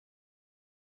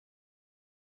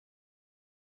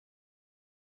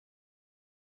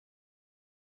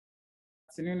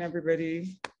Afternoon,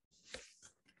 everybody.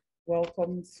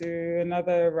 Welcome to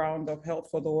another round of Health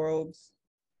for the World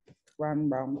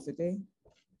round today.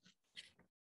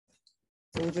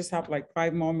 So we'll just have like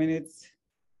 5 more minutes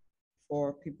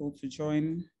for people to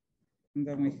join, and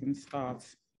then we can start.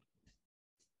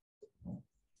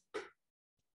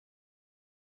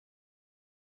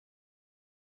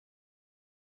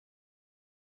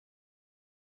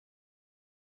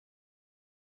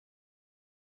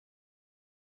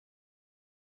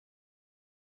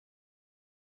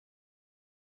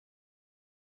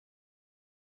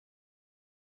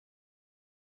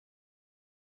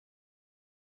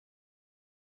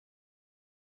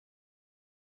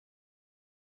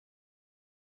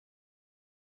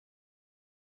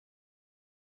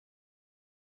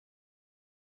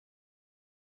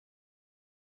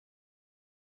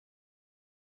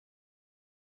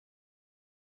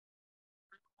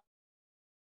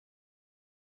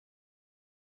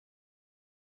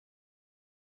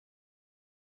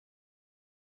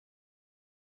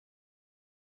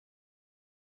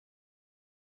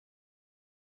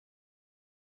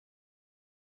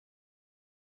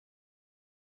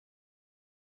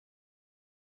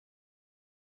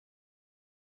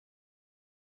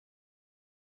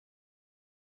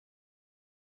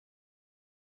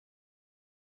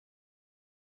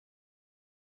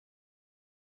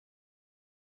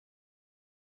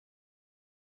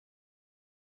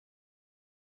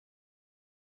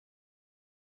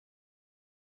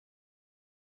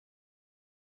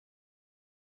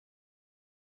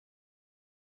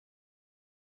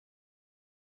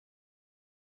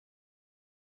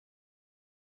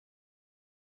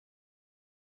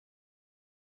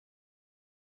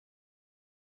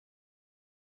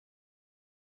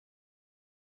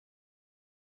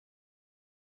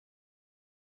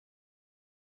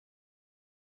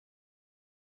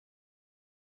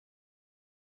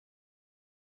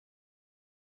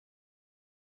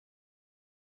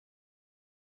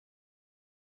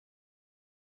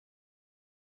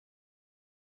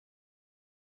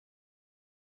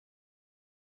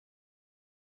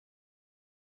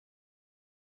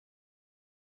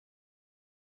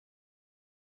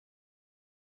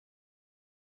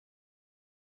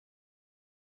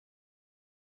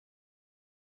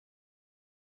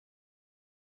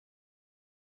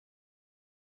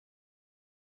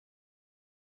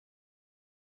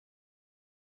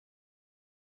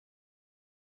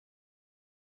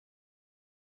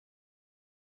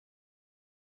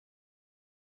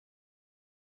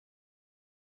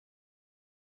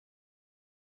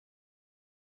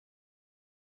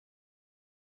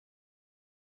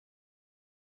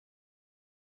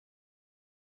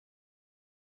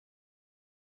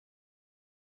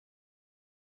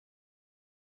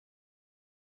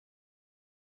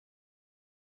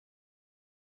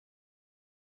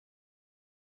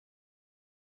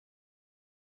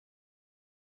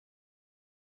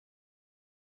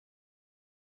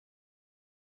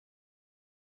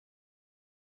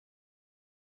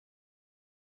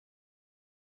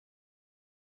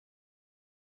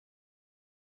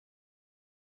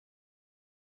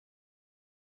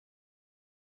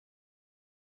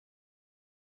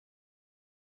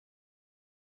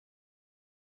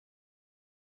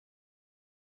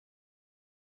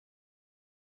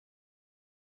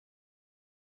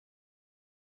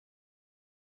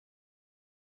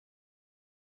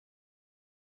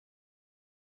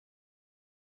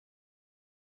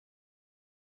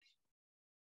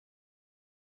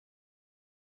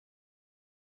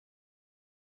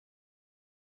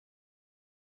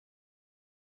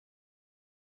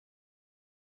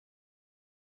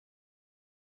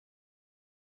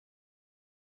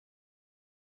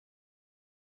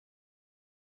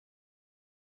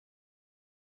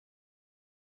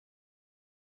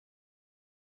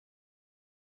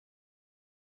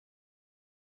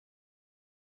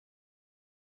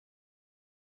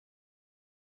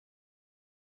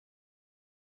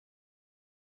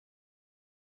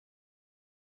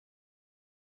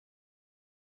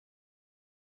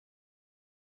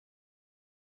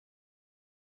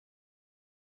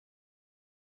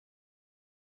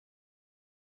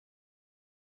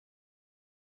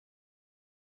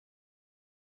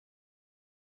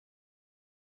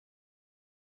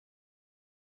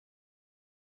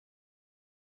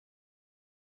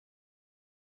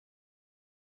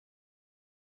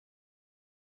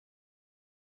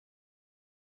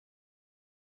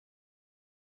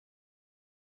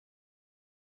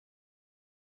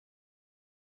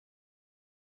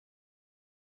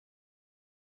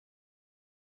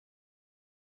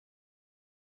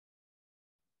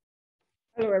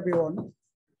 Hello, everyone.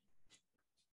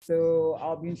 So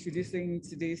I'll be introducing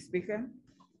today's speaker.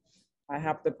 I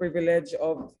have the privilege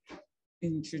of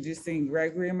introducing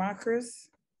Gregory Makris.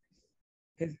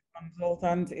 He's a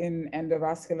consultant in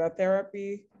endovascular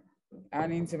therapy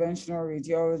and interventional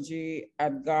radiology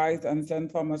at Guy's and St.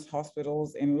 Thomas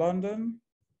Hospitals in London.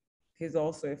 He's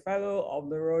also a fellow of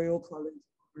the Royal College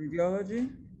of Radiology.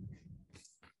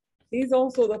 He's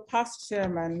also the past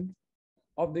chairman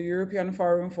of the European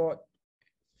Forum for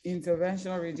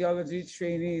Interventional Radiology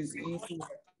Trainees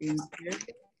in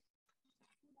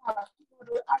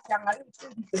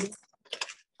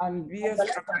and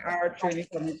VSR Training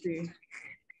Committee.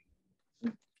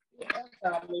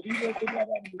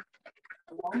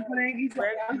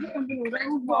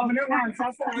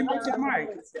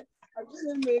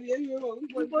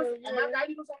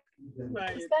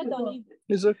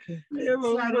 It's okay.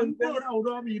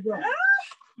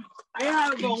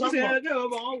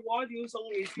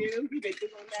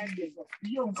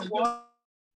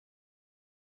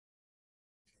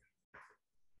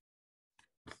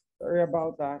 Sorry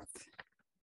about that.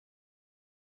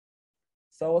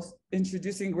 So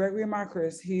introducing Gregory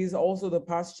Makris, he's also the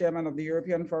past chairman of the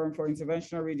European Forum for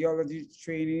Interventional Radiology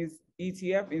Trainees,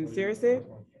 ETF in Circe,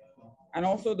 and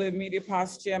also the immediate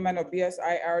past chairman of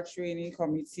BSIR Trainee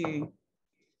Committee.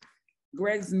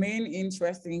 Greg's main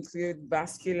interests include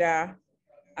vascular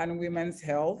and women's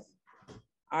health,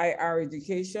 IR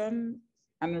education,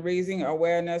 and raising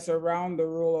awareness around the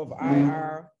role of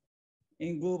IR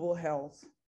in global health.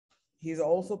 He's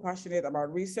also passionate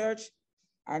about research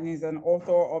and is an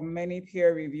author of many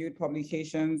peer-reviewed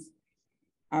publications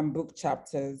and book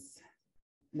chapters.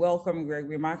 Welcome,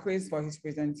 Gregory Makris, for his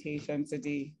presentation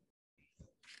today.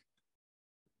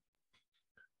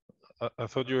 I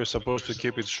thought you were supposed to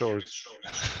keep it short.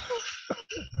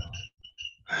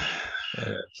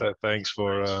 So thanks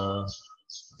for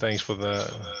the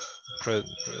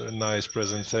nice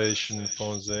presentation,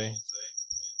 Fonzie.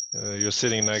 You're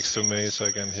sitting next to me, so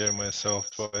I can hear myself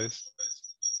twice.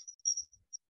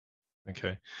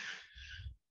 Okay.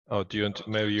 Oh, do you want to,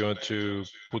 maybe you want to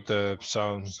put the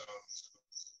sound?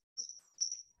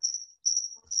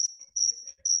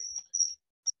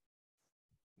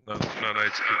 No,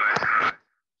 it's good.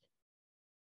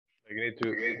 You need to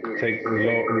take the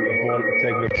volume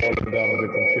down of the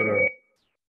computer.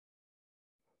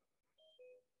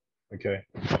 Okay.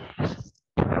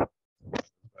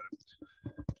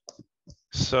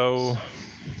 So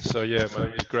yeah, my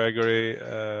name is Gregory.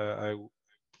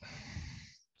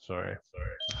 Sorry.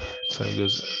 So I'm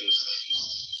just.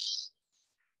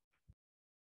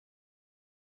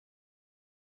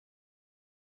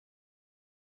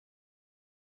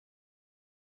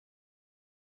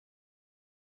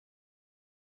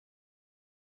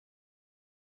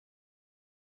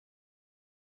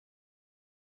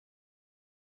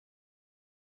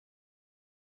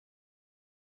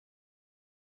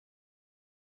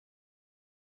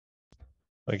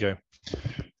 Okay.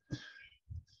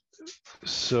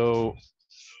 So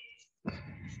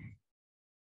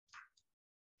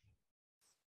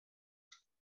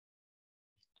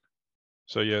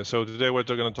yeah, so today we're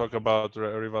going to talk about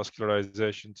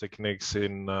revascularization techniques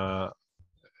in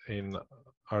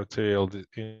arterial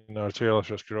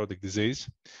atherosclerotic disease.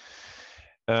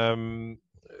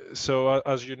 So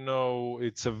as you know,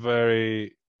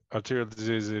 arterial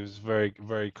disease is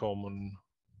very common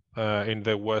in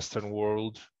the Western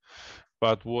world.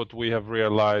 But what we have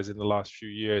realized in the last few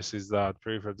years is that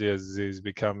peripheral disease is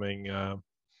becoming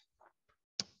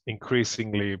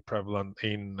increasingly prevalent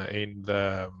in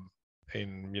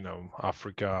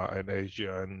Africa and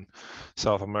Asia and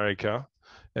South America,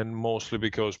 and mostly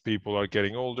because people are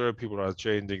getting older, people are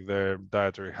changing their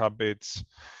dietary habits,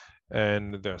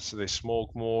 and they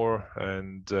smoke more,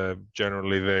 and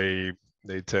generally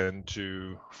they tend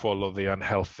to follow the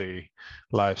unhealthy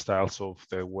lifestyles of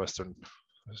the Western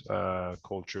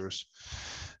cultures.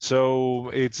 So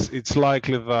it's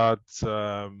likely that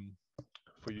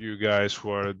for you guys who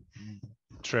are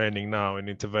training now in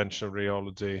interventional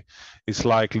radiology, it's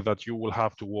likely that you will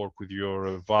have to work with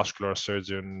your vascular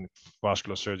surgeon,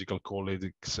 vascular surgical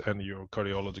colleagues, and your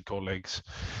cardiology colleagues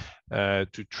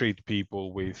to treat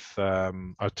people with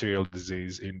arterial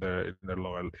disease in the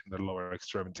lower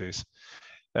extremities.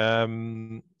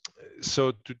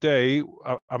 So today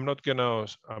I'm not gonna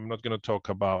talk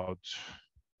about.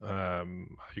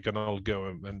 You can all go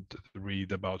and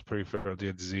read about peripheral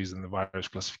disease and the virus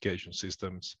classification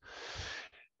systems.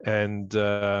 And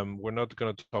we're not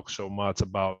going to talk so much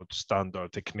about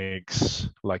standard techniques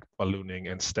like ballooning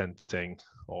and stenting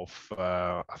of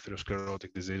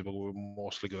atherosclerotic disease, but we're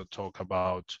mostly going to talk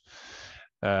about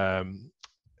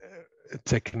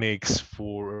techniques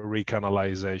for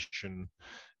recanalization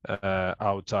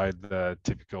outside the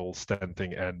typical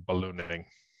stenting and ballooning.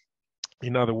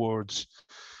 In other words,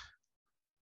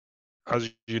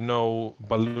 as you know,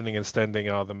 ballooning and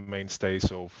stenting are the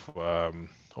mainstays of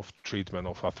treatment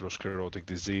of atherosclerotic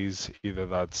disease. Either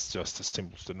that's just a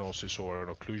simple stenosis or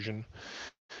an occlusion.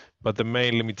 But the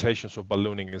main limitations of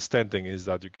ballooning and stenting is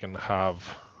that you can have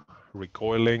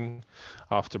recoiling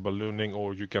after ballooning,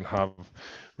 or you can have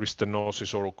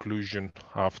restenosis or occlusion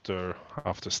after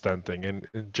stenting. And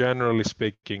generally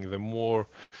speaking, the more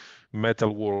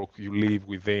metal work you leave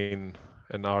within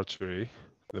an artery,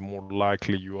 the more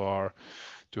likely you are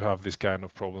to have this kind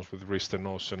of problems with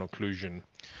restenosis and occlusion.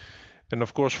 And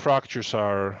of course, fractures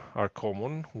are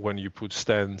common when you put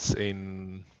stents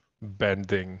in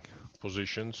bending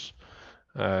positions,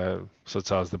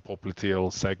 such as the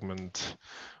popliteal segment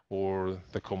or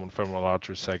the common femoral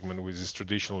artery segment, which is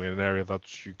traditionally an area that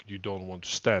you don't want to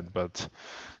stent, but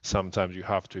sometimes you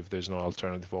have to if there's no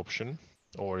alternative option,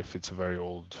 or if it's a very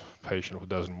old patient who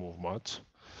doesn't move much.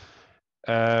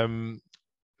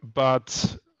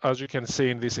 But as you can see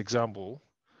in this example,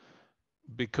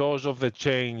 because of the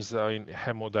change in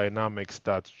hemodynamics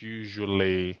that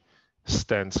usually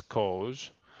stents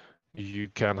cause, you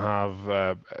can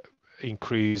have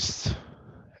increased,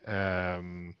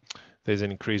 there's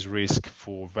an increased risk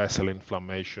for vessel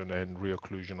inflammation and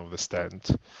reocclusion of the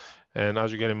stent. And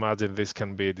as you can imagine, this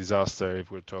can be a disaster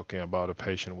if we're talking about a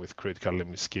patient with critical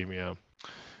limb ischemia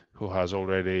who has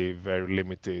already very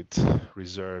limited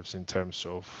reserves in terms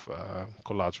of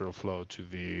collateral flow to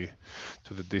the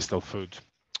distal foot.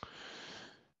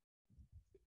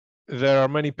 There are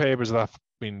many papers that have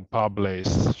been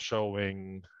published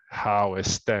showing how a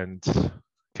stent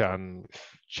can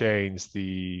change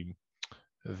the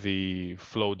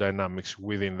flow dynamics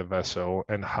within the vessel,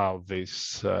 and how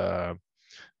these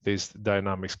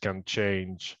dynamics can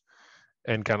change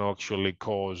and can actually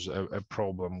cause a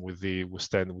problem with the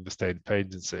stent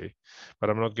patency.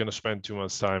 But I'm not going to spend too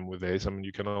much time with this. I mean,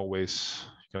 you can always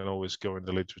go in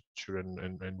the literature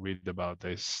and read about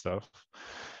this stuff.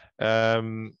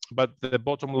 But the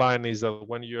bottom line is that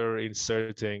when you're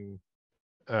inserting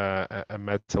a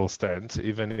metal stent,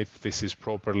 even if this is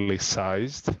properly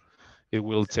sized, it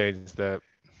will change the,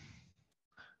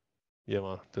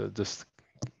 just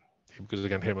because I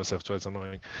can hear myself, so it's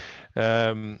annoying.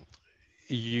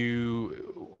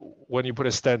 When you put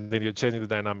a stent in, you're changing the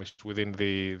dynamics within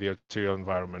the arterial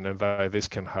environment, and this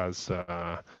can has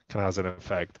an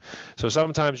effect. So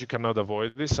sometimes you cannot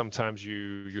avoid this. Sometimes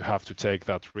you have to take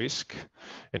that risk,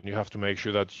 and you have to make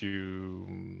sure that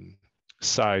you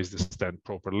size the stent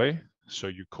properly, so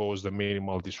you cause the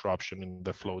minimal disruption in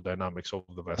the flow dynamics of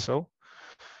the vessel.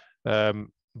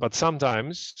 But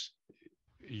sometimes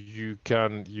you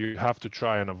have to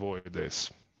try and avoid this.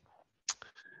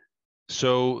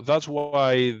 So that's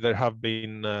why there has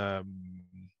been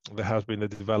the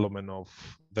development of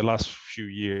the last few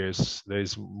years.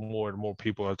 There's more and more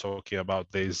people are talking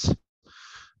about this,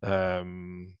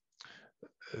 the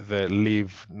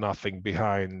leave nothing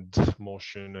behind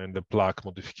motion and the plaque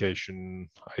modification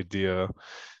idea,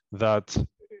 that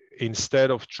instead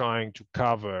of trying to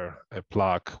cover a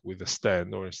plaque with a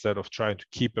stent, or instead of trying to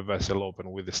keep a vessel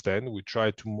open with a stent, we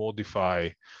try to modify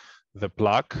the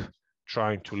plaque,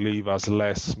 trying to leave as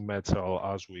less metal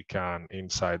as we can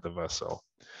inside the vessel.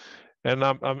 And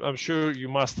I'm sure you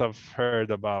must have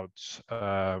heard about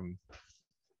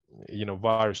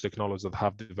various technologies that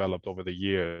have developed over the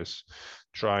years,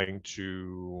 trying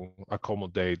to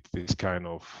accommodate these kind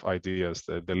of ideas,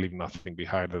 that they leave nothing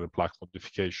behind, the plaque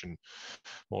modification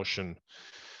motion.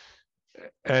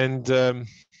 And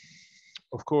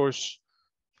of course,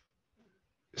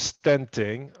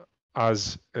 stenting,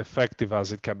 as effective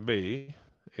as it can be,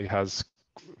 it has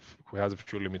a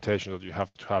few limitations that you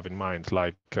have to have in mind.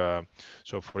 Like,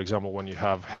 so for example, when you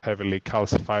have heavily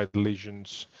calcified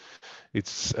lesions,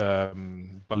 it's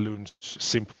balloons,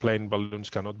 simple plain balloons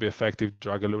cannot be effective.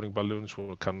 Drug-eluting balloons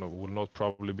will not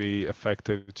probably be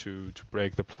effective to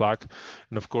break the plaque.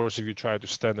 And of course, if you try to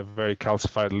stent a very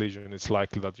calcified lesion, it's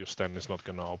likely that your stent is not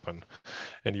going to open,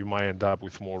 and you might end up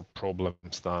with more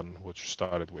problems than what you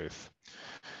started with.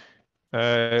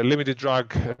 Limited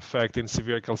drug effect in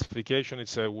severe calcification,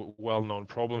 it's a well-known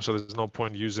problem, so there's no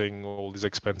point using all these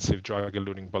expensive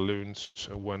drug-eluting balloons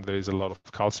when there is a lot of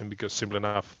calcium, because simply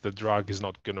enough, the drug is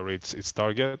not going to reach its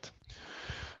target.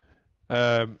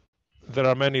 There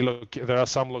are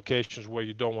some locations where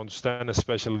you don't want to stent,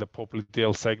 especially the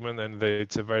popliteal segment, and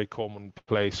it's a very common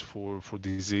place for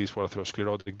disease, for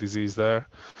atherosclerotic disease there.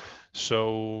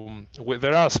 So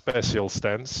there are special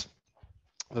stents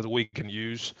that we can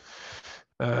use.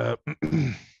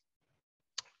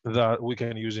 that we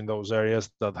can use in those areas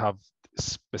that have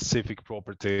specific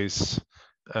properties,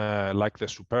 like the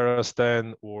Supera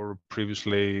stent, or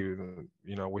previously,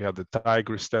 you know, we had the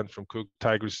Tigris stent from Cook.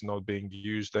 Tigris is not being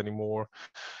used anymore.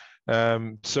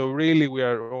 So really, we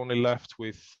are only left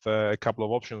with a couple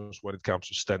of options when it comes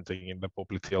to stenting in the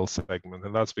popliteal segment,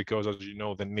 and that's because, as you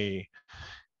know, the knee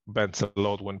bends a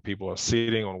lot when people are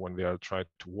sitting or when they are trying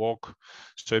to walk.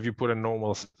 So if you put a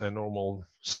normal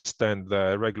stent,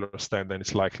 a regular stent, then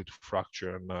it's likely to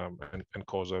fracture and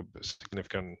cause a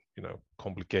significant, you know,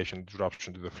 complication,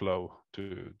 disruption to the flow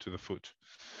to the foot.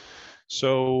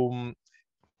 So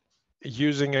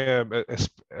using a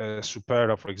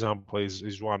Supera, for example,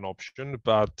 is one option,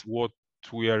 but what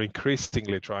we are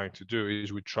increasingly trying to do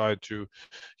is we try to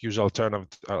use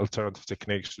alternative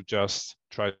techniques to just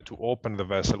try to open the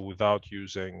vessel without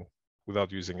using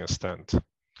a stent.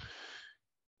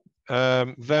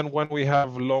 Then when we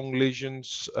have long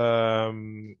lesions,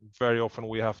 very often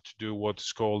we have to do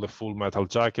what's called a full metal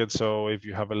jacket. So if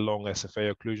you have a long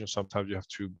SFA occlusion, sometimes you have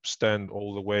to stand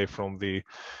all the way from the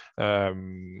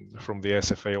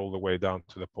SFA all the way down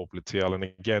to the popliteal. And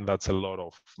again, that's a lot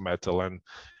of metal, and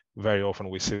very often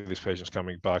we see these patients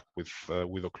coming back with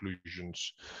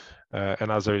occlusions. And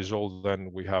as a result,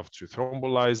 then we have to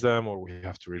thrombolyze them, or we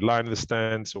have to reline the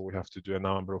stents, or we have to do a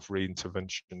number of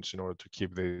re-interventions in order to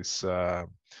keep these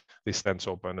stents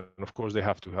open. And of course, they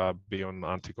have to be on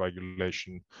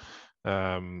anticoagulation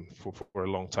for a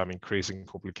long time, increasing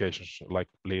complications like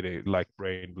bleeding, like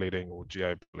brain bleeding or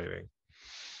GI bleeding.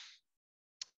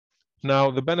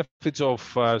 Now, the benefits of,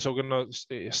 so we're going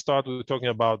to start with talking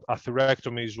about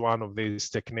atherectomy is one of these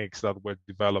techniques that were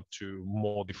developed to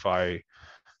modify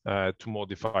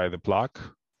the plaque.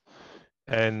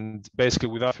 And basically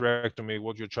with atherectomy,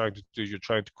 what you're trying to do is you're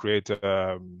trying to create, you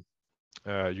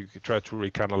can try to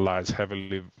recanalize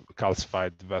heavily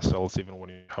calcified vessels, even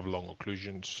when you have long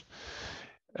occlusions.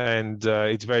 And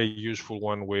it's very useful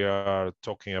when we are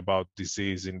talking about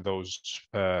disease in those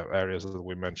areas that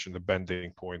we mentioned, the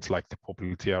bending points like the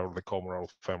popliteal or the comoral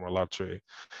femoral artery.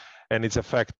 And it's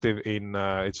effective in,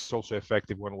 it's also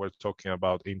effective when we're talking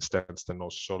about in-stent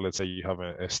stenosis. So let's say you have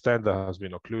a stent that has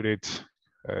been occluded,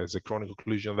 there's a chronic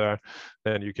occlusion there,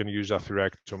 then you can use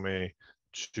atherectomy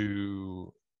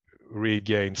to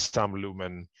regain some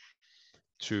lumen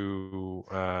to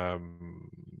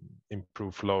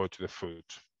improve flow to the foot.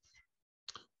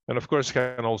 And of course, it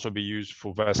can also be used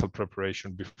for vessel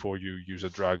preparation before you use a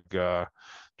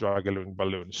drug-eluting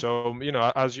balloon. So, you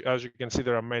know, as you can see,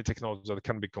 there are many technologies that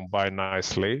can be combined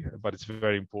nicely, but it's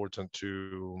very important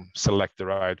to select the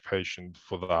right patient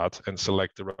for that and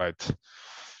select the right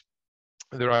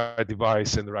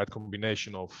device and the right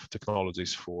combination of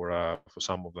technologies for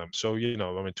some of them. So, you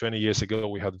know, I mean, 20 years ago,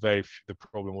 we had the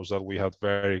problem was that we had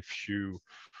very few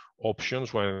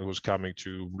options when it was coming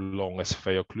to long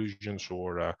SFA occlusions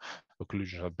or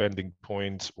occlusions at bending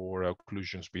points or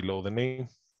occlusions below the knee.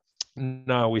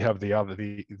 Now we have the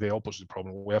opposite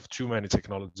problem. We have too many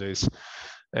technologies,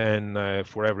 and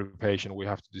for every patient, we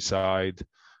have to decide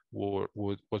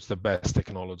what's the best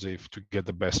technology to get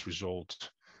the best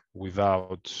result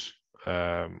without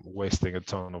wasting a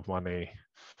ton of money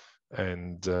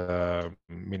and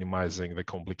minimizing the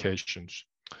complications.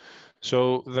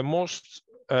 So the most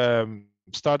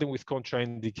starting with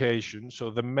contraindication. So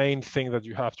the main thing that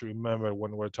you have to remember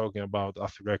when we're talking about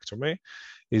atherectomy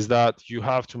is that you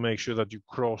have to make sure that you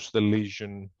cross the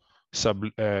lesion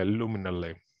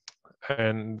luminally.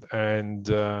 And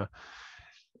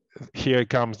here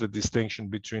comes the distinction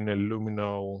between a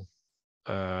luminal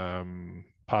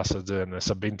passage and a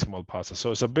subintimal passage.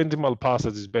 So a subintimal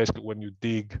passage is basically when you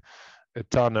dig a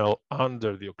tunnel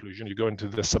under the occlusion, you go into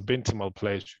the subintimal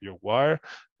place with your wire,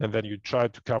 and then you try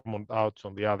to come out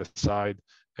on the other side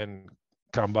and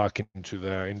come back into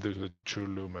the true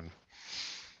lumen.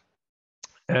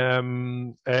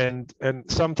 And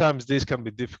sometimes this can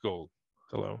be difficult.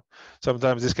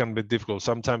 Sometimes this can be difficult.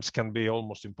 Sometimes it can be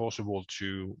almost impossible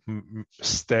to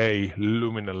stay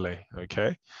luminally,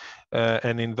 okay?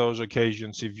 And in those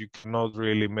occasions, if you cannot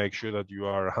really make sure that you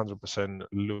are 100%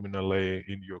 luminally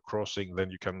in your crossing,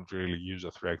 then you cannot really use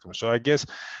atherectomy. So I guess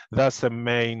that's the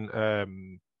main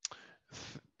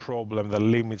problem that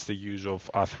limits the use of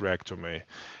atherectomy.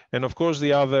 And of course,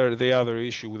 the other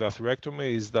issue with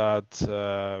atherectomy is that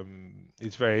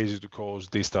it's very easy to cause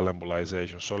distal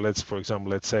embolization. So for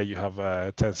example, let's say you have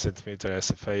a 10 centimeter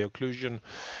SFA occlusion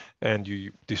and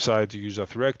you decide to use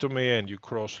atherectomy and you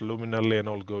cross luminally and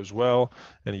all goes well,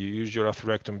 and you use your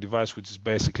atherectomy device, which is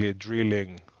basically a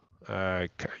drilling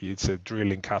it's a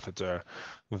drilling catheter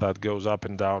that goes up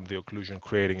and down the occlusion,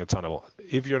 creating a tunnel.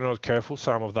 If you're not careful,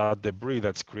 some of that debris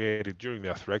that's created during the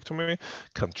atherectomy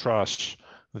can trash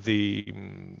the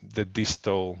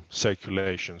distal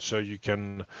circulation. So you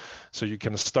can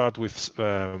start with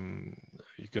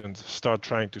you can start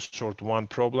trying to sort one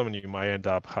problem, and you might end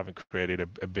up having created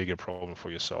a bigger problem for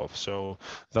yourself. So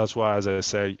that's why, as I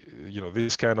say,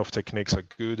 these kind of techniques are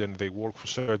good and they work for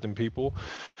certain people,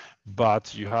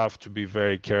 but you have to be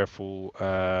very careful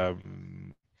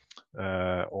on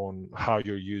how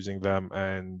you're using them,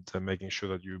 and making sure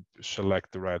that you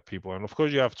select the right people. And of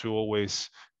course, you have to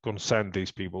always consent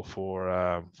these people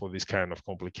for these kind of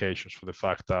complications, for the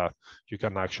fact that you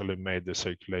can actually make the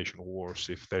circulation worse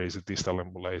if there is a distal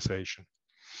embolization.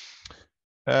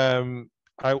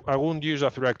 I won't use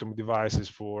atherectomy devices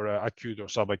for acute or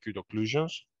subacute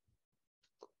occlusions.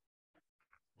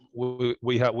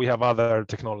 We have other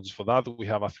technologies for that. We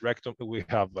have atherectomy, we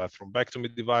have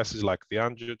thrombectomy devices like the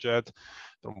angiojet,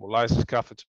 thrombolysis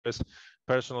catheters.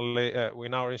 Personally,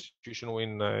 in our institution,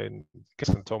 in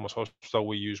St. Thomas Hospital,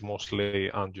 we use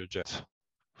mostly angiojet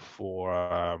for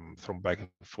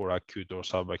acute or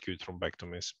subacute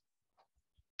thrombectomies.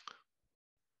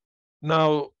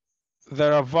 Now,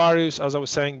 there are various, as I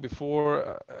was saying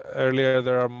before earlier,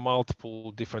 there are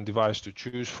multiple different devices to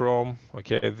choose from.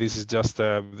 Okay, this is just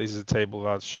this is a table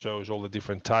that shows all the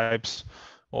different types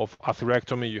of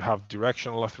atherectomy. You have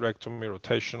directional atherectomy,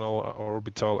 rotational,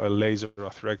 orbital, laser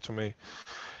atherectomy.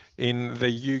 In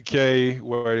the UK,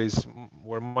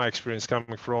 where my experience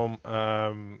coming from,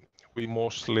 we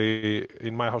mostly,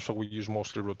 in my hospital, we use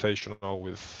mostly rotational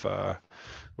with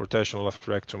rotational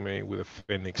atherectomy with a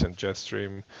Phoenix and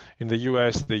Jetstream. In the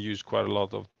US, they use quite a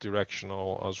lot of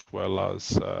directional as well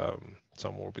as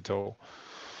some orbital.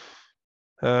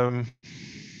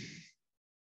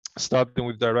 Starting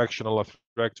with directional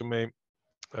atherectomy,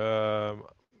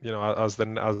 as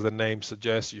the name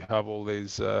suggests, you have all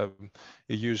these. You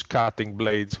use cutting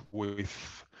blades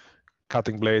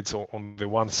on the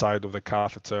one side of the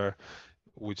catheter,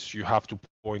 which you have to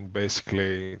point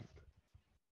basically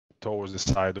towards the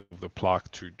side of the plaque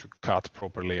to cut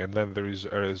properly, and then there is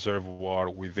a reservoir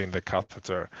within the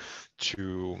catheter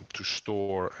to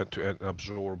store and to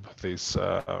absorb this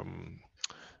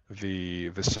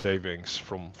the savings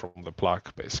from the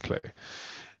plaque basically.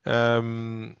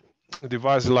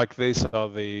 Devices like this are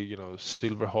the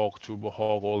Silver Hawk, Turbo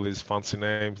Hawk, all these fancy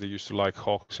names. They used to like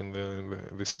hawks in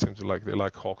this seems to like they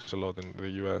like hawks a lot in the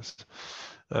US.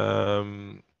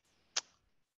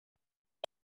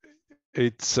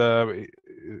 It's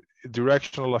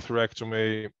directional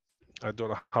atherectomy. I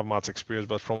don't have much experience,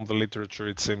 but from the literature,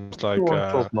 it seems like.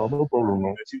 No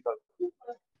problem.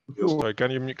 Sorry,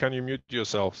 can you mute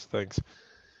yourselves? Thanks.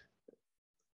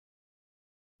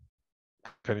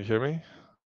 Can you hear me?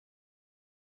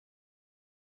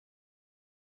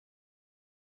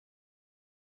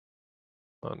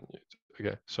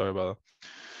 Okay, sorry about that.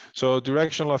 So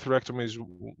directional atherectomy is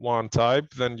one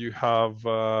type. Then you have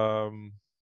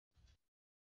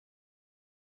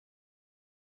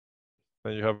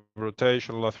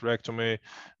rotational atherectomy,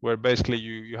 where basically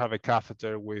you have a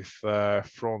catheter with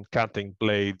front cutting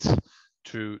blades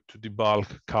to debulk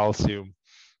calcium.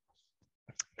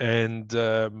 And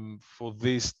for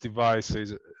these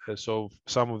devices, so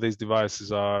some of these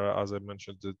devices are, as I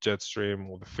mentioned, the Jetstream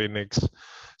or the Phoenix.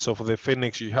 So for the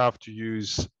Phoenix, you have to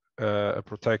use a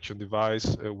protection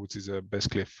device, which is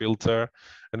basically a filter,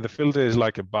 and the filter is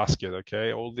like a basket.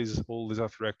 Okay, all these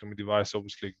atherectomy devices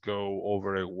obviously go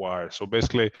over a wire. So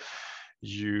basically,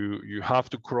 you have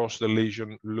to cross the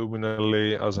lesion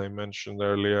luminally, as I mentioned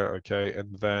earlier. Okay,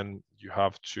 and then you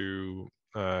have to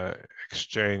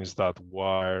exchange that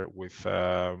wire with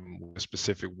a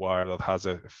specific wire that has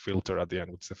a filter at the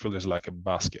end, which the filter is like a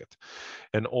basket.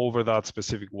 And over that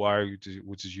specific wire,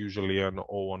 which is usually an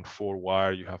 014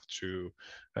 wire, you have to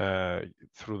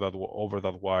over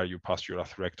that wire you pass your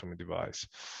atherectomy device.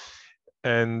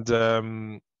 And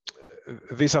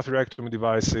these atherectomy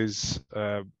devices,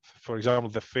 for example,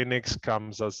 the Phoenix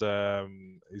comes as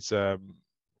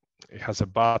it has a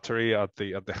battery at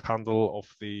the handle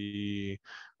of the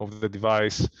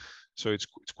device, so it's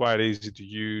quite easy to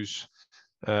use.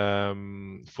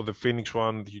 For the Phoenix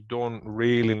one, you don't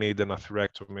really need an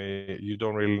atherectomy. You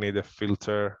don't really need a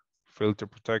filter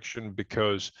protection,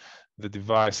 because the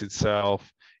device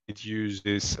itself, it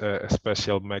uses a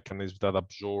special mechanism that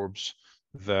absorbs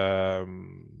the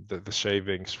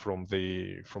shavings from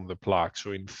the plaque.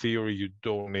 So in theory, you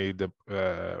don't need the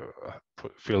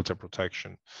filter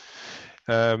protection.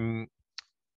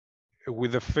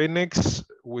 with the Phoenix,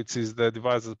 which is the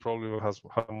device that probably has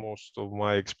most of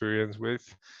my experience with,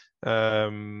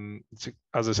 as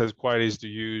I said, quite easy to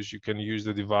use. You can use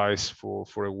the device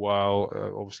for a while.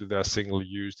 Obviously, there are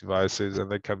single-use devices,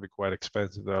 and they can be quite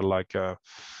expensive. They're like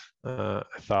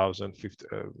 £1,000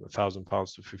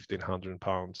 to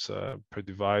 £1,500 per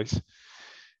device.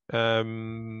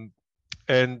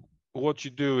 And what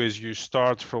you do is you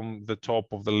start from the top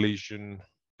of the lesion,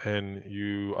 and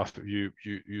you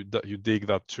dig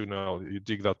that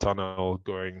tunnel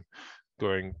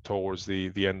going towards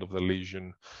the end of the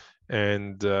lesion.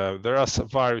 And there are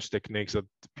various techniques that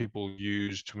people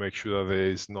use to make sure that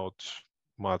there is not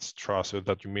much truss, or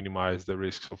that you minimize the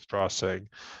risks of trussing,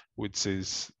 which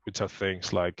are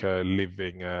things like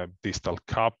leaving a distal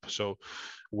cup. So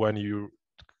when you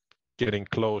getting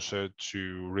closer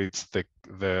to reach the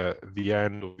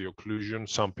end of the occlusion,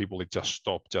 some people they just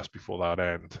stop just before that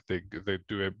end. They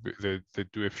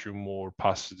do a few more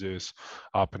passages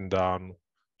up and down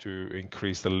to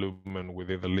increase the lumen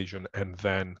within the lesion, and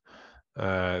then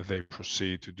they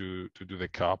proceed to do the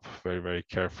cup very, very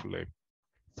carefully.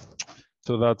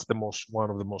 So that's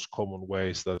one of the most common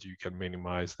ways that you can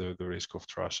minimize the risk of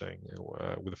trussing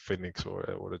with a Phoenix or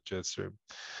a Jetstream.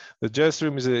 The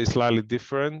Jetstream is slightly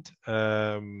different.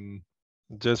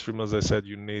 Jetstream, as I said,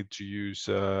 you need to use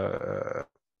a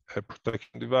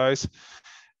protection device,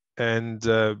 and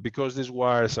because these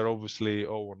wires are obviously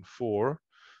 014,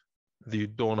 you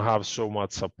don't have so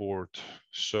much support.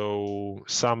 So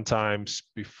sometimes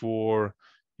before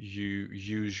you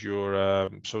use your,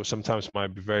 so sometimes it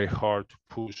might be very hard to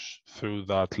push through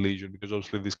that lesion, because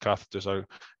obviously these catheters are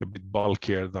a bit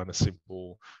bulkier than a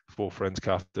simple 4 French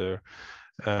catheter.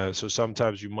 So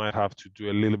sometimes you might have to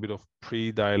do a little bit of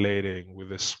pre-dilating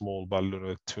with a small balloon,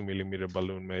 a 2 millimeter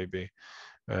balloon maybe,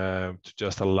 to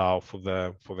just allow for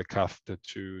the catheter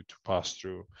to pass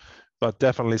through. But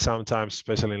definitely sometimes,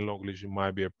 especially in long lesion,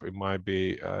 it might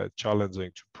be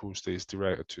challenging to push these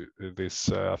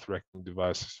atherectomy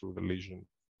devices through the lesion.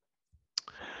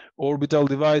 Orbital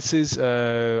devices,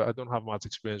 I don't have much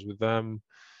experience with them.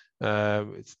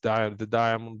 The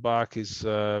diamond back is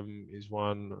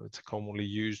one. It's a commonly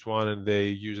used one, and they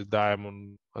use a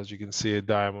diamond, as you can see, a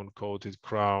diamond coated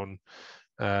crown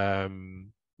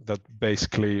that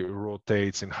basically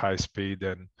rotates in high speed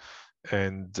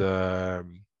and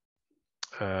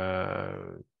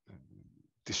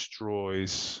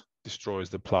destroys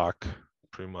the plaque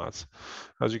pretty much.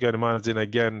 As you can imagine,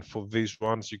 again, for these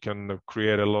ones, you can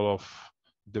create a lot of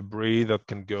debris that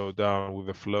can go down with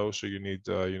the flow, so you need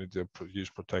to use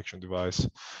protection device.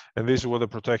 And this is what the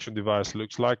protection device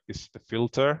looks like. This is the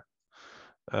filter.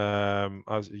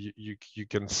 As you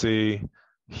can see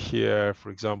here, for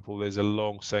example, there's a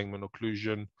long segment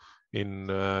occlusion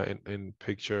in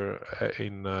picture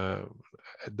in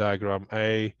diagram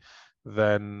A.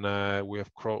 Then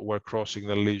we're crossing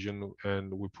the lesion,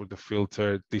 and we put the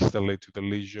filter distally to the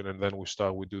lesion, and then we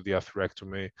do the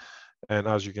atherectomy. And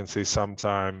as you can see,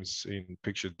 sometimes in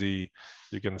picture D,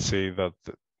 you can see that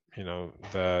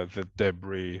the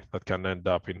debris that can end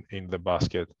up in the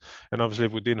basket. And obviously,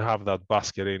 if we didn't have that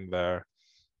basket in there,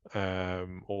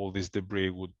 all this debris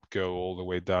would go all the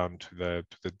way down to the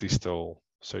distal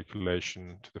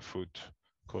circulation to the foot,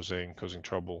 causing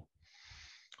trouble.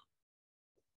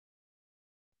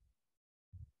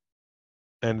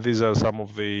 And these are some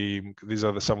of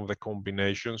the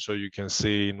combinations. So you can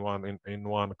see in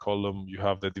one column you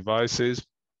have the devices,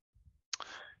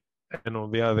 and on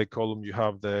the other column you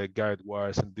have the guide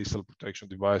wires and distal protection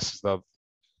devices that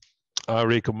are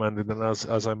recommended. And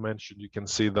as I mentioned, you can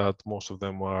see that most of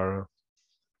them are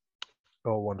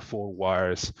 014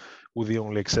 wires, with the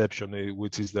only exception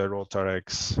which is the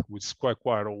Rotarex, which is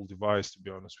quite old device, to be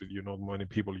honest with you. Not many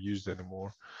people use it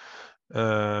anymore.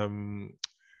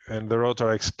 And the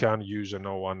Rotarex can use an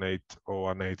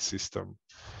 018 system.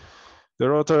 The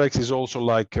Rotarex is also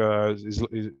like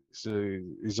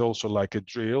a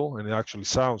drill, and it actually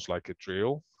sounds like a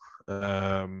drill,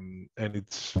 and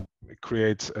it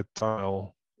creates a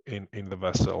tunnel in the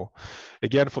vessel.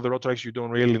 Again, for the Rotarex, you don't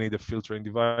really need a filtering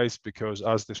device, because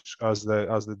as the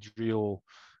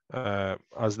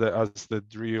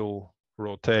drill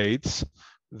rotates,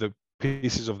 the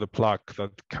pieces of the plaque that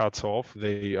cuts off,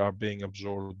 they are being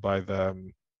absorbed by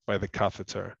the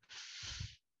catheter.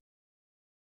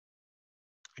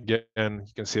 Again,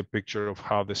 you can see a picture of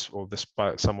how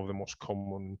some of the most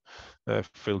common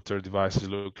filter devices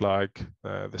look like,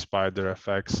 the Spider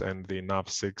FX and the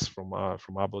NAV6 from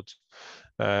Abbott.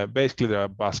 Basically, they are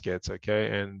baskets,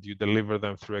 okay, and you deliver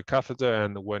them through a catheter,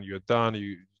 and when you're done,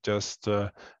 you just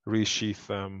resheath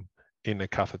them in a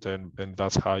catheter, and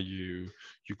that's how you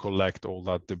collect all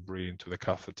that debris into the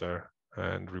catheter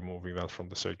and removing that from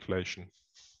the circulation.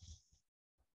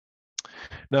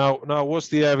 Now what's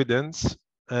the evidence?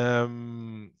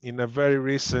 In a very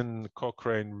recent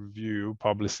Cochrane review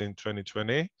published in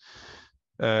 2020,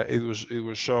 it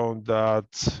was shown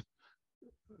that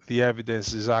the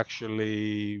evidence is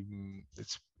actually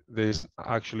there's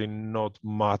actually not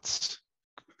much.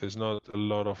 There's not a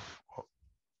lot of.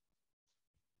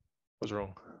 What's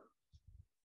wrong?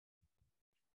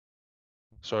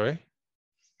 Sorry.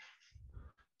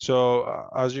 So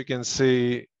as you can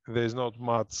see, there's not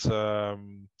much.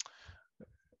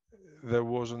 There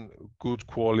wasn't good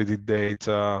quality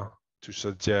data to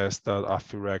suggest that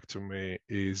atherectomy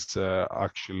is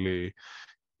actually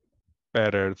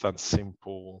better than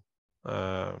simple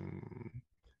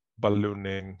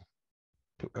ballooning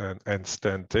and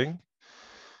stenting.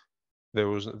 There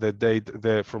was the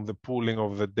data from the pooling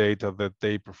of the data that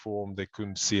they performed, they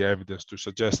couldn't see evidence to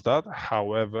suggest that.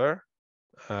 However,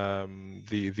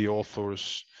 the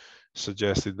authors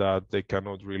suggested that they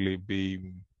cannot really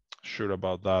be sure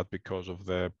about that because of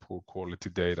the poor quality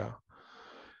data.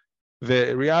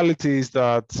 The reality is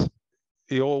that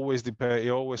it always depends. It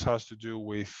always has to do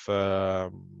with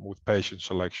patient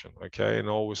selection, okay, and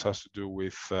always has to do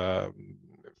with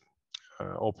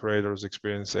operators'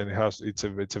 experience, and it's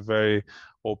a very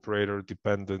operator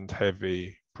dependent,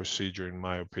 heavy procedure, in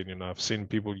my opinion. I've seen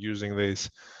people using this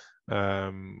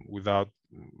without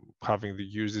having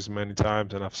used this many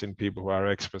times, and I've seen people who are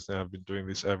experts and have been doing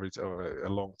this a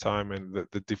long time, and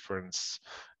the difference,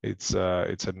 it's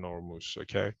enormous.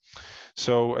 Okay,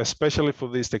 so especially for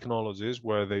these technologies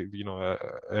where they,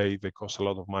 A, they cost a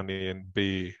lot of money, and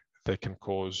B, they can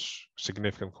cause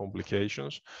significant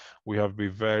complications, we have to be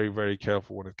very, very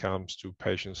careful when it comes to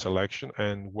patient selection.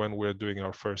 And when we're doing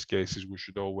our first cases, we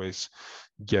should always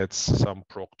get some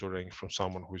proctoring from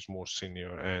someone who is more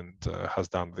senior and has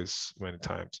done this many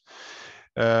times.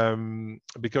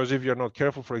 Because if you're not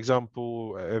careful, for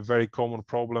example, a very common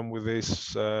problem with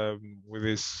this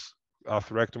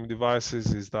atherectomy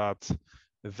devices is that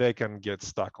they can get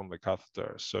stuck on the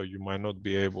catheter, so you might not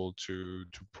be able to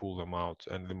pull them out,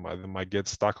 and they might get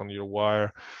stuck on your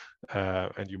wire,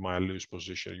 and you might lose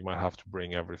position. You might have to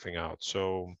bring everything out.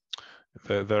 So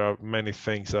there are many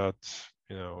things that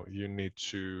you need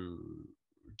to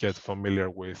get familiar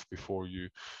with before you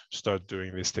start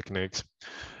doing these techniques.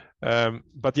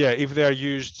 But yeah, if they are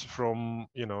used from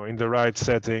in the right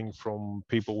setting from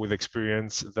people with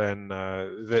experience, then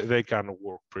they can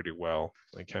work pretty well.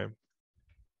 Okay.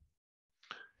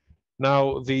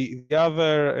 Now,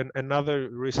 another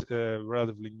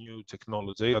relatively new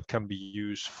technology that can be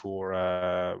used for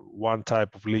one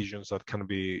type of lesions that can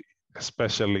be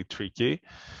especially tricky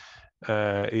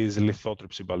is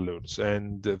lithotripsy balloons.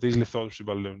 And these lithotripsy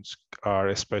balloons are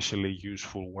especially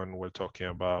useful when we're talking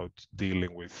about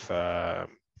dealing with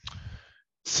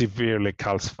severely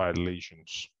calcified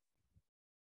lesions.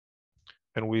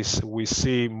 And we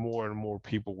see more and more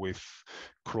people with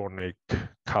chronic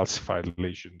calcified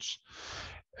lesions.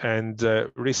 And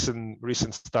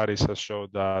recent studies have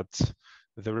showed that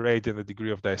the rate and the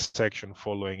degree of dissection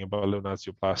following a balloon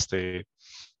angioplasty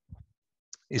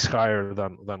is higher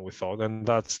than we thought. And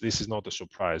this is not a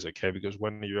surprise, okay? Because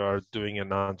when you are doing an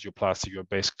angioplasty, you're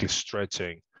basically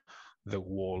stretching the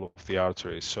wall of the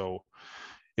artery. So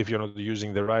if you're not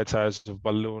using the right size of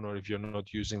balloon, or if you're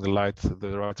not using the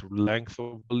right length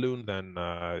of balloon, then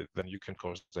you can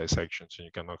cause dissections, and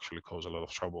you can actually cause a lot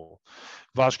of trouble.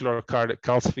 Vascular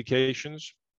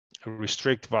calcifications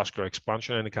restrict vascular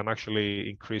expansion, and it can actually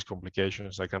increase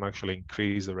complications. It can actually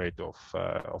increase the rate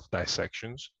of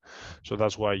dissections. So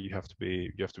that's why you have to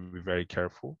be very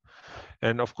careful.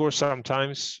 And of course,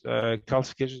 sometimes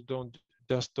calcifications don't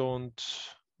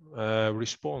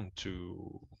respond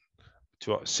to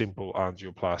a simple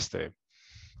angioplasty,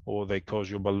 or they cause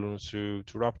your balloons to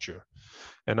rupture.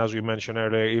 And as we mentioned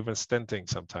earlier, even stenting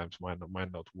sometimes might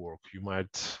not work. You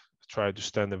might try to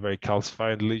stent a very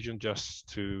calcified lesion just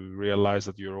to realize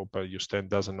that your stent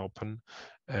doesn't open,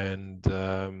 and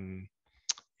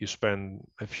you spend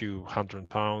a few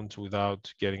 £100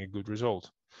 without getting a good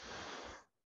result.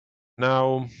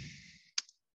 Now,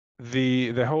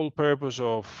 the whole purpose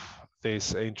of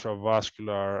this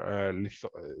intravascular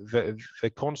the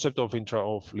concept of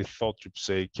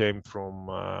lithotripsy came from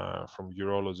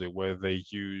urology, where they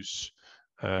use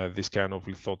this kind of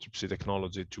lithotripsy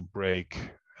technology to break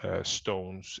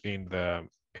stones in the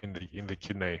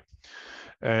kidney.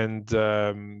 And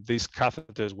these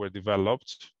catheters were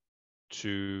developed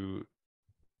to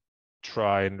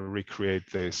try and recreate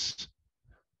this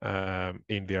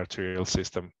in the arterial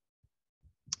system.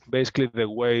 basically the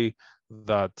way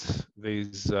that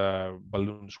these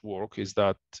balloons work is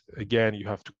that, again, you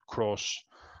have to cross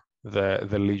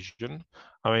the lesion.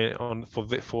 I mean, for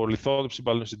lithotropsy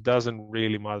balloons, it doesn't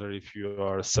really matter if you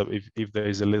are if there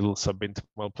is a little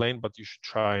subintimal plane, but you should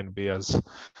try and be as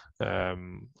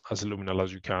luminal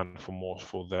as you can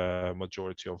for the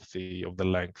majority of the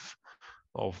length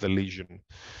of the lesion.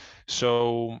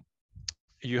 So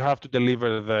you have to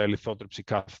deliver the lithotropsy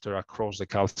catheter across the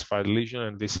calcified lesion,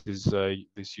 and this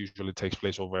usually takes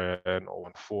place over an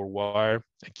 014 wire.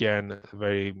 Again,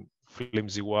 very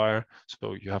flimsy wire,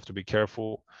 so you have to be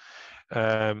careful.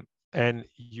 And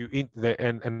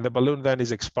the balloon then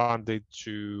is expanded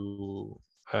to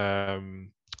a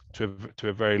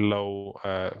very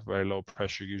low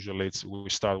pressure. Usually, we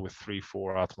start with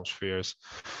 3-4 atmospheres.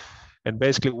 And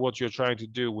basically, what you're trying to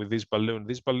do with this balloon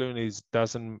is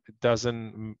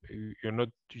you're not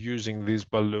using this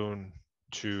balloon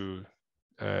to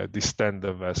distend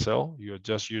the vessel. You're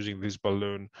just using this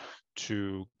balloon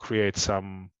to create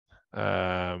some.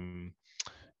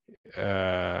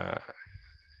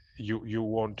 You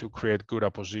want to create good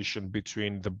apposition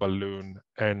between the balloon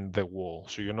and the wall.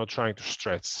 So you're not trying to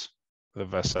stretch the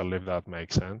vessel, if that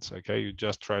makes sense. Okay, you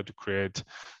just try to create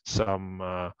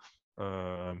some.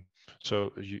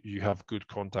 So you have good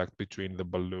contact between the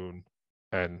balloon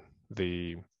and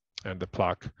the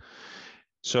plaque.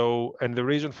 So, and the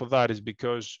reason for that is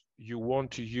because you want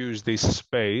to use this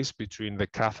space between the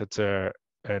catheter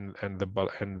and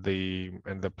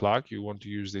the plaque. You want to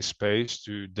use this space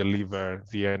to deliver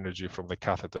the energy from the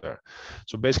catheter.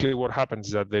 So basically, what happens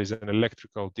is that there is an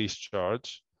electrical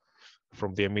discharge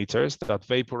from the emitters that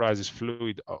vaporizes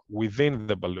fluid within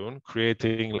the balloon,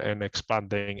 creating an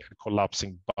expanding and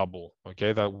collapsing bubble,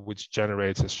 okay, which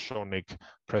generates a sonic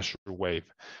pressure wave.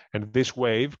 And this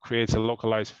wave creates a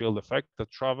localized field effect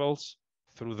that travels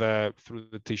through the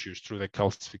tissues, through the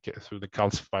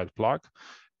calcified plaque,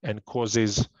 and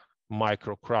causes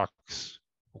micro cracks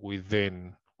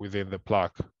within the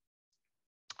plaque.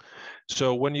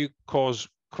 So when you cause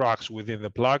cracks within the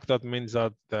plaque, that means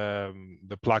that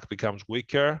the plaque becomes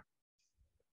weaker,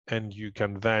 and you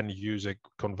can then use a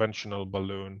conventional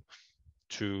balloon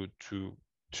to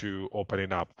open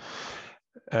it up.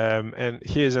 And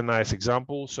here's a nice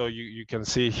example. So you can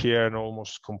see here an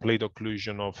almost complete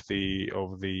occlusion of the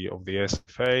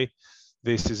SFA.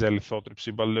 This is a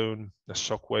lithotropsy balloon, a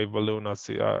shockwave balloon as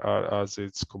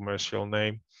its commercial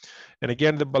name. And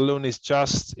again, the balloon is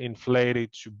just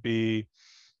inflated to be.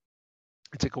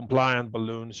 It's a compliant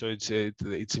balloon, so it's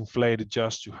inflated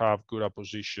just to have good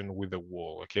apposition with the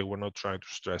wall. Okay, we're not trying to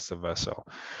stress the vessel.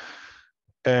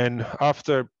 And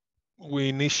after we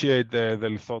initiate the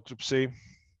lithotropsy,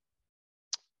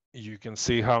 you can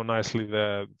see how nicely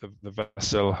the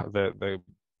vessel.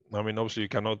 I mean, obviously you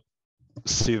cannot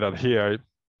see that here,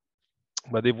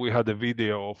 but if we had a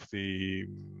video of the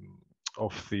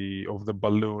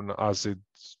balloon as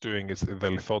it's doing the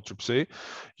lithotropsy,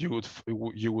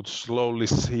 you would slowly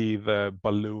see the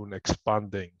balloon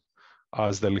expanding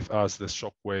as the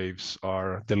shock waves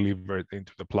are delivered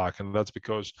into the plaque, and that's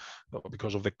because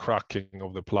of the cracking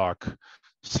of the plaque.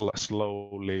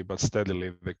 Slowly but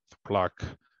steadily, the plaque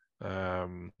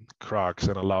cracks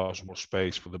and allows more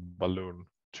space for the balloon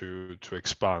to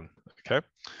expand. Okay.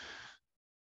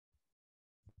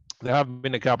 There have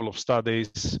been a couple of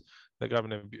studies. There have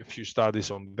been a few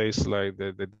studies on this, like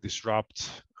the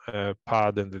Disrupt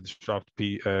PAD and the Disrupt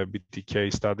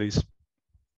BTK studies,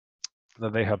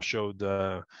 that they have showed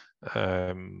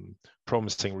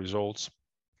promising results.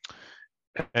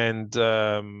 And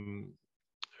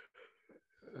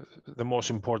the most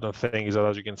important thing is that,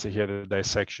 as you can see here, the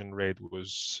dissection rate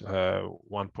was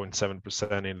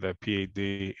 1.7% in the PAD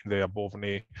in the above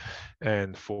knee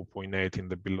and 4.8 in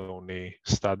the below knee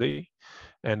study.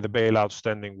 And the bailout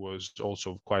standing was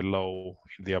also quite low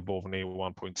in the above knee,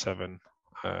 1.7.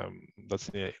 That's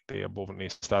the above knee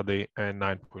study, and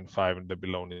 9.5 in the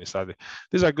below knee study.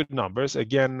 These are good numbers.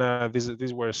 Again,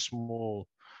 these were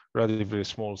relatively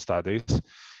small studies.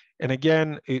 And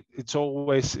again, it's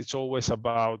always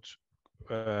about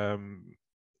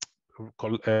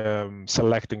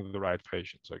selecting the right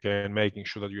patients, okay, and making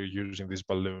sure that you're using these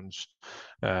balloons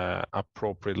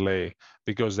appropriately,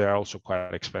 because they're also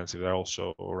quite expensive. They're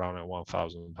also around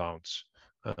 £1,000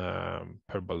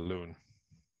 per balloon.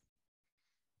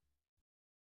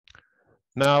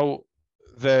 Now,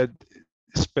 the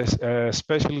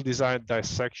specially designed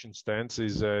dissection stents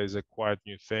is a quite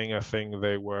new thing. I think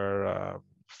they were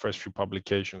first few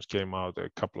publications came out a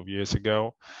couple of years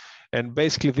ago, and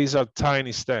basically these are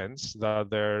tiny stents that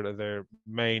their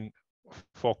main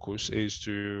focus is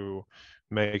to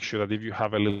make sure that if you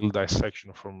have a little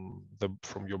dissection from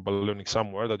your ballooning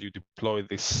somewhere, that you deploy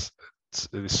this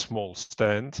small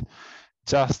stent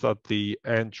just at the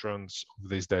entrance of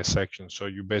this dissection. So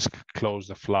you basically close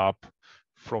the flap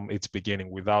from its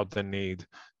beginning without the need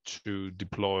to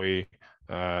deploy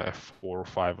a 4 or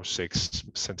 5 or 6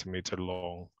 centimeter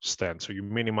long stent. So you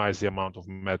minimize the amount of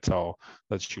metal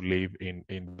that you leave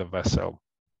in the vessel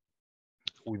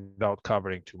without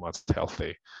covering too much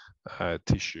healthy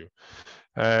tissue.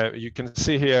 You can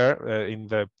see here in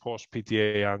the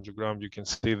post-PTA angiogram, you can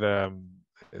see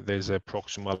there's a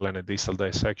proximal and a distal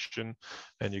dissection,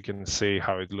 and you can see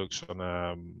how it looks on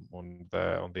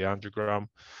the angiogram.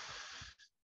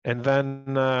 And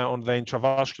then on the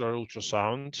intravascular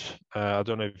ultrasound, I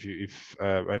don't know if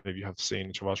any of you have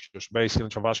seen intravascular. Basically,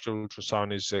 intravascular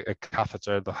ultrasound is a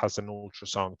catheter that has an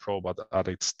ultrasound probe at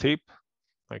its tip.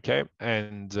 Okay,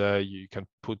 and you can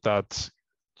put that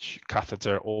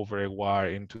catheter over a wire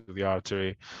into the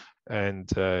artery,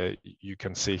 and you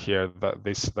can see here that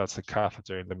that's the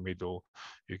catheter in the middle.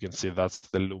 You can see that's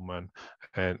the lumen,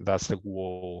 and that's the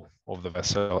wall of the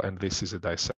vessel, and this is a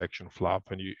dissection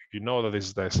flap. And you know that this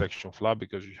is dissection flap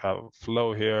because you have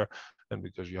flow here, and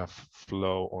because you have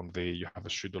flow you have a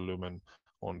pseudolumen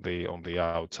on the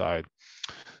outside.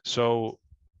 So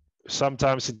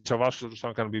sometimes intravascular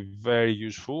ultrasound can be very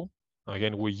useful.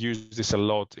 Again, we use this a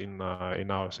lot in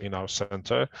our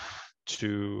center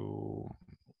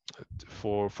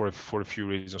for a few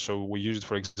reasons. So we use it,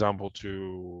 for example,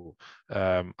 to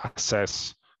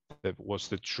assess what's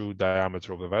the true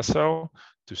diameter of the vessel,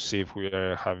 to see if we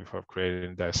have created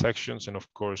any dissections, and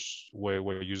of course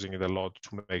we're using it a lot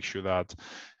to make sure that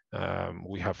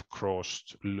we have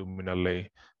crossed luminally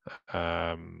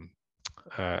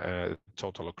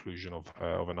total occlusion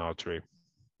of an artery.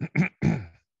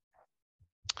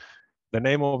 The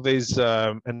name of this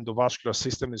endovascular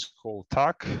system is called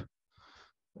TAC,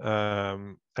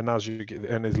 and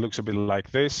it looks a bit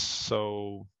like this.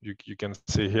 So you can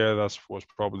see here that was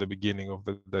probably the beginning of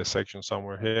the dissection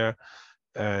somewhere here,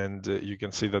 and you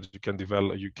can see that you can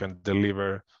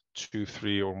deliver 2,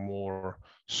 3, or more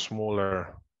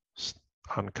smaller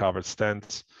uncovered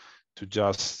stents to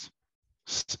just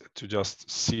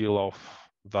seal off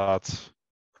that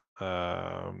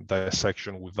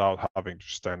dissection without having to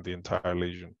stent the entire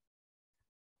lesion.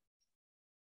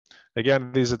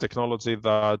 Again, this is a technology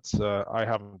that I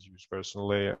haven't used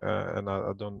personally, and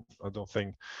I don't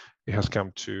think it has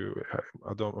come to.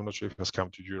 I'm not sure if it has come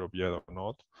to Europe yet or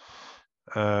not.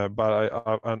 But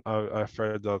I've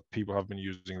heard that people have been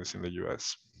using this in the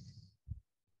US.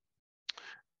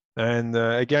 And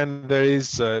again, there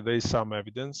is some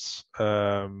evidence,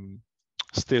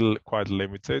 still quite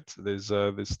limited. There's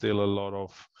still a lot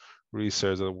of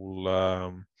research that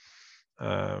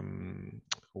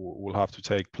will have to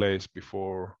take place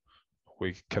before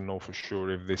we can know for sure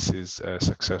if this is a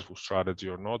successful strategy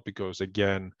or not, because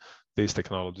again, this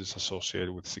technology is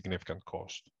associated with significant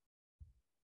cost.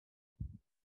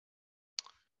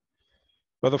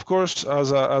 But of course,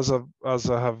 as I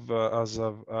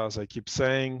keep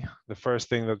saying, the first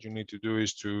thing that you need to do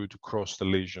is to cross the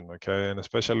lesion, okay? And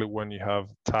especially when you have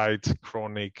tight,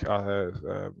 chronic,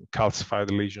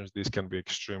 calcified lesions, this can be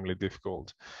extremely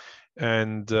difficult.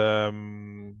 And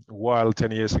while 10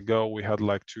 years ago we had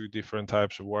like 2 different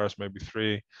types of wires, maybe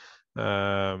 3,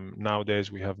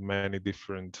 nowadays we have many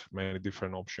different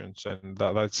options, and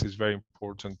that is very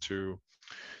important to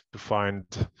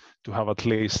have at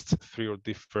least 2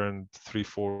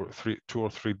 or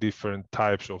 3 different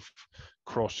types of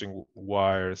crossing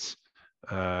wires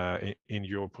in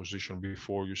your position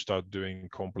before you start doing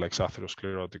complex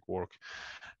atherosclerotic work,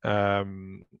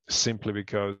 simply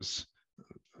because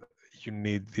you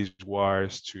need these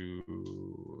wires to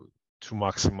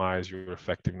maximize your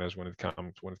effectiveness when it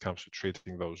comes to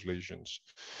treating those lesions.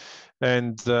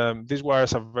 And these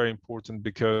wires are very important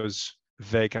because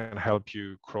they can help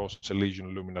you cross a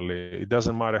lesion luminally. It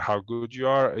doesn't matter how good you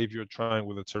are. If you're trying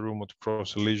with a Terumo to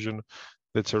cross a lesion,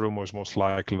 the Terumo is most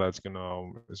likely that's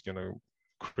gonna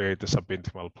create the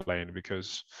subintimal plane,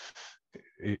 because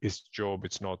its job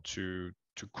it's not to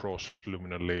cross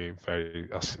luminally very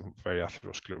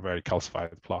atherosclerotic, very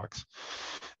calcified plaques.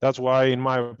 That's why, in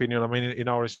my opinion, I mean, in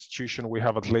our institution we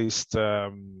have at least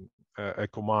a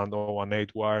command 018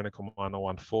 wire and a command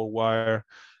 014 wire.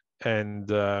 And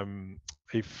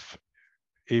if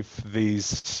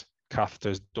these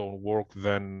catheters don't work,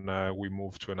 then we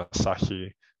move to an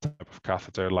Asahi type of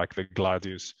catheter like the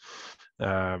Gladius,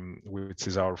 which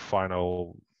is our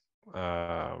final.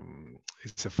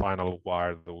 It's a final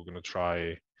wire that we're going to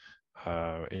try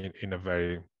in a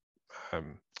very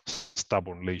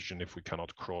stubborn lesion if we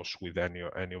cannot cross with any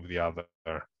of the other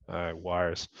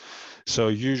wires. So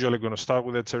usually going to start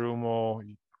with the Terumo.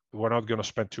 We're not going to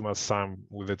spend too much time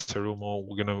with the Terumo.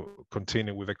 We're going to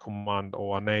continue with the command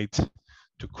 018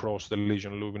 to cross the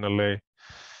lesion luminally.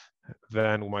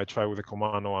 Then we might try with the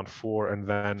command 014, and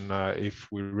then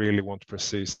if we really want to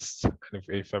persist, and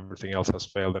if everything else has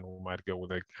failed, then we might go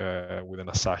with an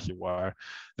Asahi wire.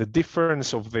 The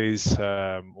difference of these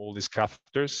all these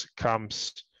catheters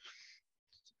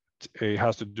it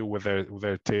has to do with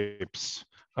their tips.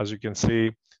 As you can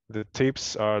see, the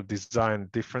tips are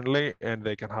designed differently, and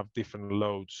they can have different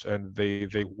loads, and they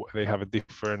have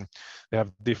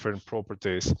different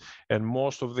properties. And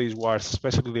most of these wires,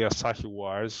 especially the Asahi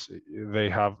wires, they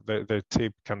have their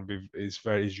tip is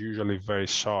usually very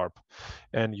sharp,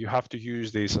 and you have to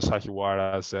use this Asahi wire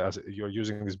as you're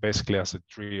using this basically as a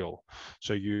drill.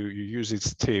 So you use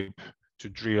its tip to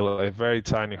drill a very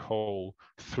tiny hole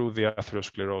through the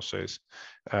atherosclerosis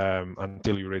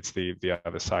until you reach the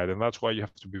other side. And that's why you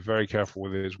have to be very careful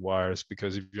with these wires,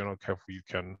 because if you're not careful,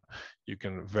 you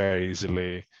can very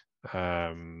easily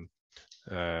go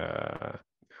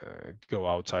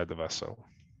outside the vessel.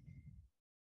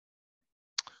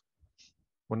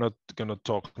 We're not going to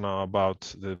talk now about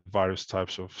the various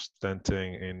types of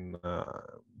stenting in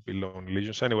below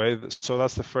lesions. Anyway, so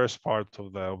that's the first part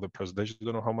of the presentation. I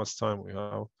don't know how much time we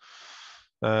have.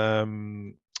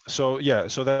 So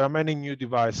there are many new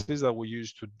devices that we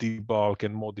use to debulk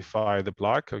and modify the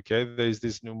plaque. Okay, there's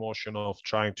this new motion of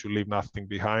trying to leave nothing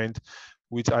behind,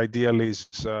 which ideally is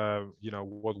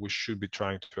what we should be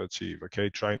trying to achieve. Okay,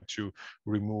 trying to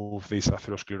remove this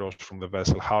atherosclerosis from the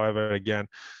vessel. However, again,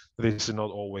 this is not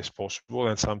always possible,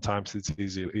 and sometimes it's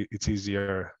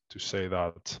easier to say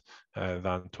that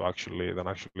than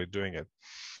actually doing it.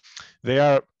 They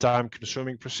are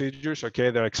time-consuming procedures. Okay,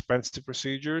 they're expensive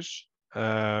procedures.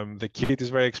 The kit is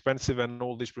very expensive, and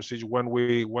all these procedures, when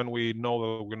we know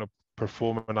that we're going to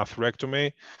perform an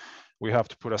atherectomy, we have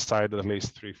to put aside at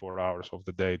least 3-4 hours of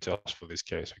the day just for this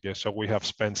case. Okay, so we have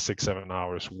spent 6-7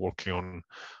 hours working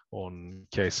on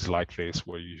cases like this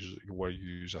where you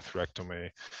use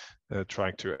atherectomy,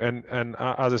 trying to and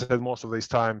as I said, most of these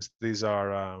times these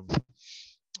are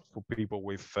for people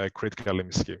with critical limb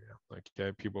ischemia.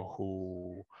 Okay, people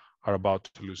who are about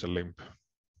to lose a limb.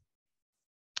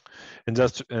 And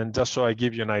just so I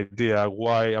give you an idea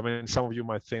why, I mean, some of you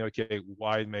might think, okay,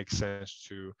 why it makes sense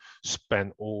to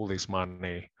spend all this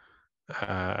money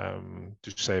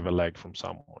to save a leg from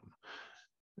someone.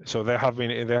 So there have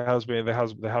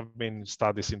been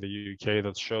studies in the UK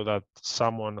that show that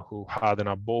someone who had an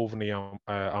above knee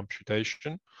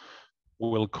amputation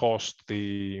will cost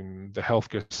the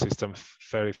healthcare system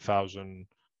 £30,000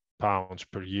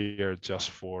 per year just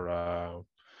for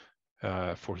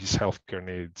his healthcare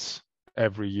needs.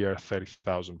 Every year,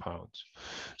 £30,000.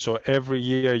 So every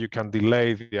year you can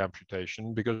delay the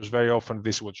amputation, because very often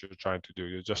this is what you're trying to do.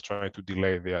 You're just trying to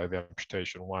delay the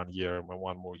amputation 1 year and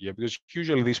 1 more year, because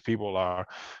usually these people are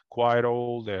quite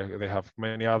old. They have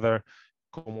many other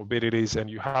comorbidities, and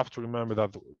you have to remember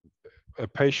that a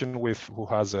patient who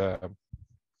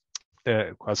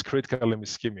has critical limb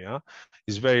ischemia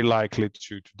is very likely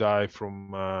to die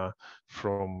from a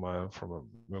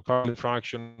myocardial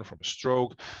infarction, from a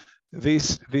stroke.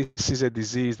 This is a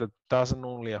disease that doesn't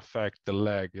only affect the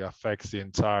leg; it affects the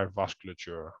entire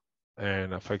vasculature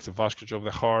and affects the vasculature of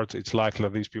the heart. It's likely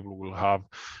that these people will have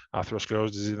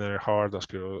atherosclerosis disease in their heart,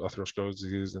 atherosclerosis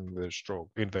disease in their stroke,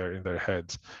 in their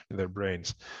heads, in their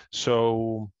brains.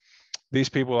 So these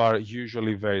people are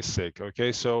usually very sick.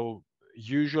 Okay, so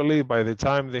usually by the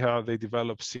time they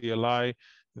develop CLI,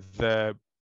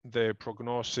 their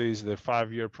prognosis, their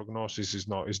 5-year prognosis is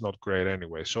not great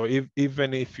anyway. So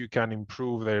even if you can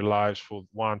improve their lives for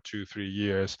 1, 2, 3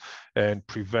 years and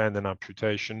prevent an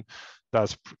amputation,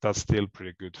 that's still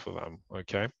pretty good for them.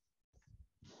 Okay.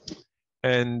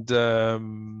 And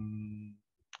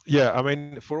yeah, I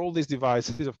mean, for all these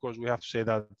devices, of course, we have to say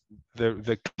that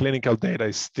the clinical data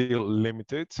is still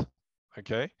limited.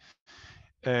 Okay,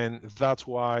 and that's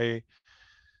why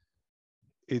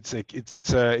it's a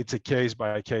case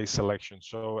by case selection.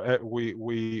 So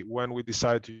when we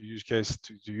decide to use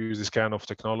this kind of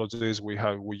technologies, we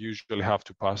usually have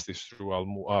to pass this through our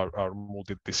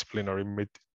multidisciplinary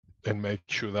meeting and make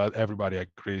sure that everybody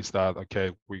agrees that,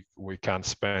 okay, we can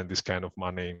spend this kind of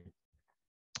money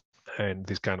and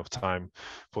this kind of time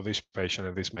for this patient,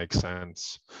 and this makes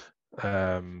sense.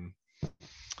 And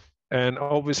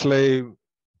obviously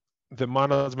the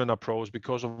management approach,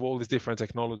 because of all these different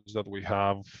technologies that we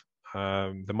have,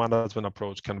 the management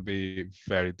approach can be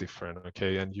very different,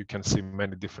 okay? And you can see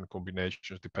many different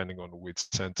combinations depending on which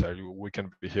center. We can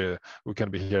be here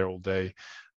all day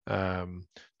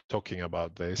talking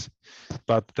about this.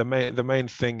 But the main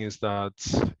thing is that,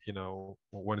 you know,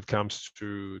 when it comes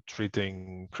to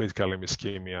treating critical limb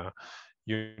ischemia,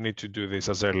 you need to do this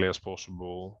as early as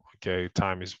possible. Okay,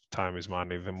 time is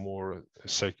money. The more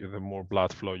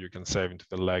blood flow you can save into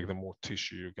the leg, the more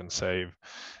tissue you can save,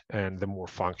 and the more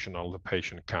functional the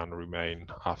patient can remain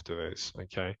after this.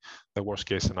 Okay, the worst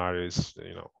case scenario is,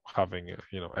 you know, having,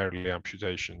 you know, early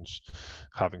amputations,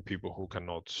 having people who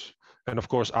cannot. And of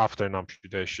course, after an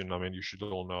amputation, I mean, you should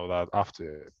all know that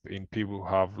in people who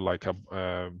have like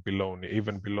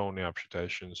even below knee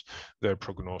amputations, their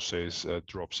prognosis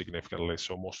drops significantly.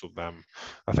 So most of them,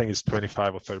 I think it's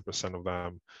 25 or 30% of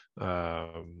them,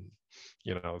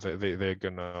 you know, their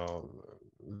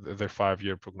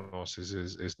 5-year prognosis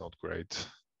is not great.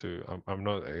 I'm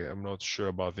not sure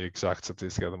about the exact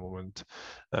statistic at the moment,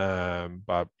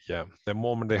 but yeah, the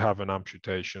moment they have an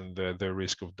amputation, the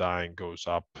risk of dying goes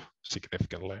up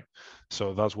significantly.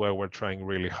 So that's why we're trying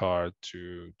really hard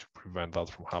to prevent that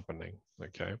from happening.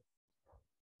 Okay.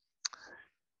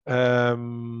 Yeah,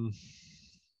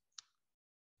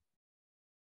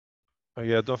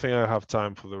 I don't think I have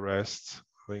time for the rest.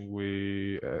 I think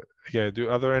are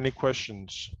there any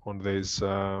questions on these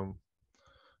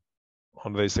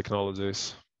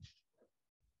technologies?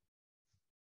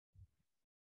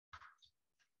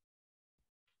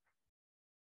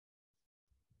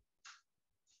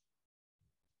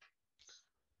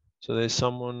 So there's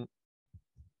someone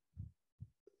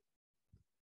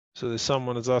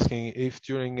that's asking if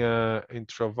during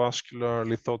intravascular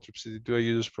lithotripsy, do I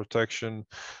use protection?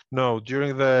 No,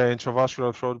 during the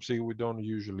intravascular lithotripsy, we don't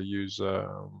usually use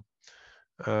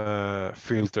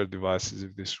filter devices,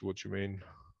 if this is what you mean.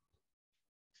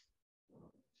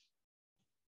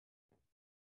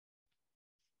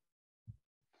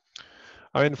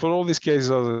 I mean, for all these cases,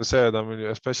 as I said, I mean,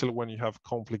 especially when you have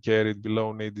complicated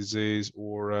below knee disease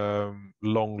or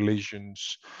long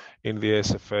lesions in the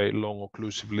SFA, long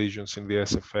occlusive lesions in the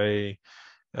SFA,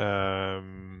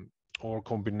 or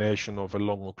combination of a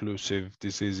long occlusive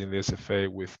disease in the SFA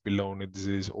with below knee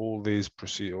disease, all these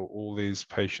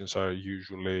patients are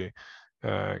usually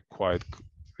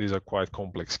these are quite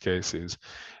complex cases.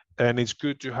 And it's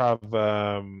good to have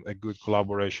a good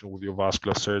collaboration with your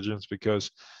vascular surgeons, because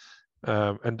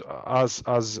and as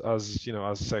you know,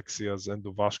 as sexy as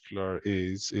endovascular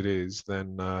is,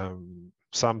 then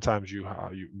sometimes you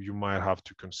might have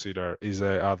to consider,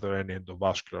 are there any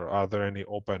endovascular, are there any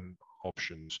open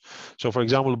options? So for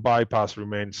example, bypass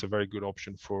remains a very good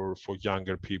option for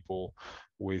younger people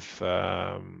with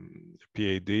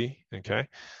PAD, okay?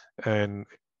 And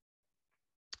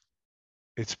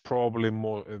it's probably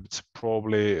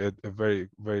a very,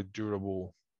 very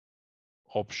durable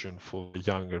option for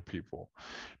younger people.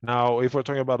 Now, if we're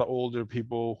talking about older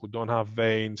people who don't have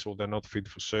veins or they're not fit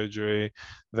for surgery,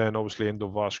 then obviously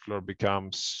endovascular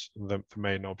becomes the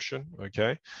main option,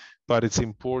 okay? But it's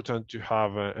important to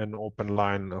have an open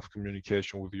line of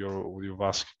communication with your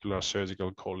vascular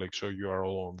surgical colleagues, so you are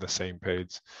all on the same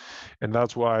page. And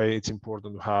that's why it's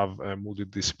important to have a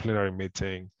multidisciplinary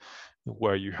meeting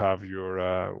where you have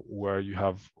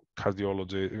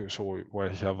cardiology, so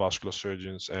where you have vascular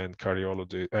surgeons and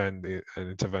cardiology and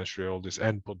interventional radiologists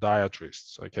and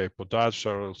podiatrists. Okay, podiatrists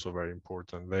are also very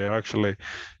important. They are actually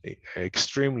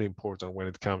extremely important when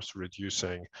it comes to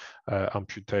reducing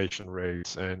amputation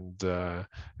rates and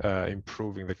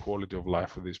improving the quality of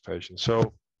life of these patients.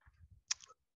 So,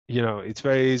 you know, it's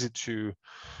very easy to,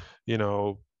 you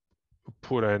know,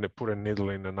 put a needle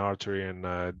in an artery and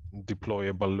deploy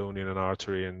a balloon in an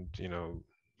artery, and, you know,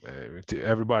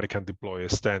 everybody can deploy a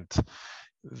stent.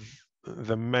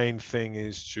 The main thing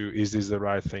is this the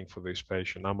right thing for this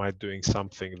patient? Am I doing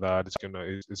something that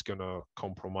is gonna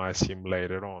compromise him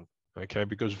later on? Okay,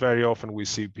 because very often we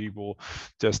see people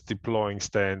just deploying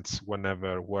stents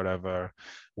whenever, whatever,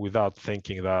 without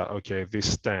thinking that, okay,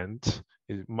 this stent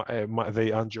the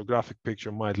angiographic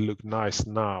picture might look nice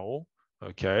now,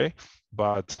 okay,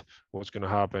 but what's going to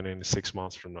happen in 6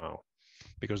 months from now?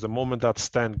 Because the moment that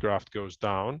stent graft goes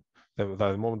down, then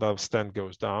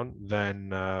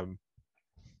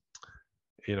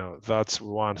you know, that's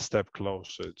one step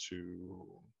closer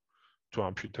to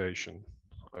amputation.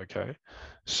 Okay,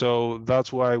 so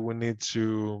that's why we need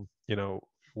to, you know,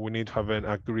 have an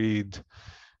agreed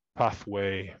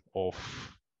pathway of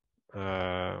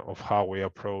how we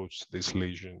approach these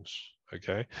lesions.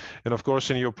 Okay, and of course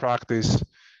in your practice,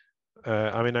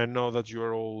 I mean, I know that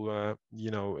you're all,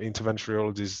 you know,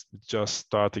 interventional radiologists just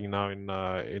starting now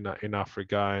in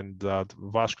Africa, and that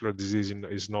vascular disease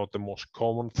is not the most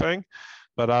common thing.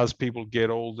 But as people get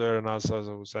older, and as I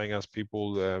was saying, as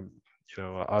people you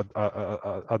know,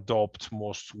 adopt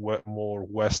more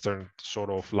Western sort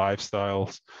of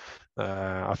lifestyles,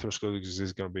 atherosclerotic disease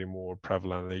is going to be more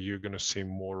prevalent. You're going to see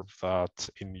more of that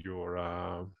in your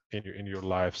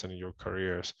lives and in your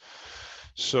careers.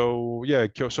 So yeah,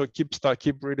 so keep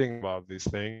reading about these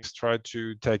things. Try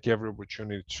to take every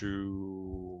opportunity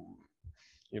to,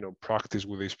 you know, practice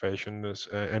with these patients,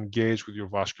 engage with your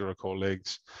vascular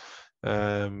colleagues.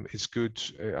 It's good.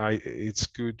 It's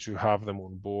good to have them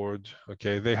on board.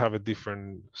 Okay, they have a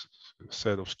different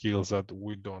set of skills that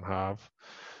we don't have.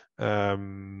 Yeah,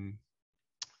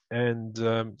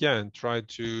 and try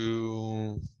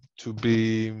to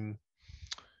be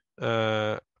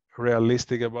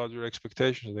realistic about your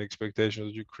expectations, the expectations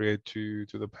that you create to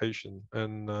the patient,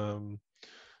 and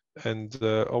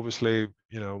obviously,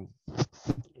 you know,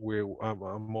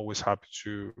 I'm always happy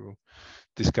to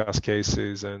discuss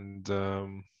cases, and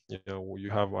you know, you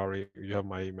have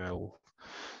my email,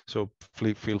 so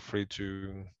feel free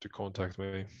to contact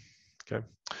me. Okay,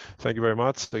 thank you very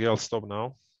much. Okay, I'll stop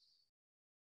now.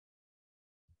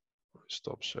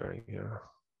 Stop sharing here.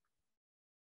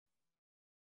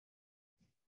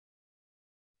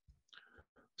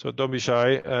 So don't be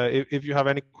shy. If you have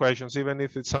any questions, even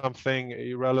if it's something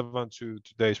irrelevant to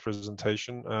today's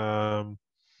presentation,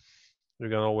 you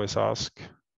can always ask.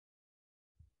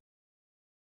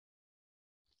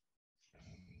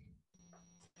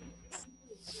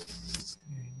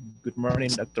 Good morning,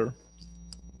 doctor.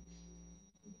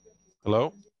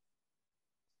 Hello.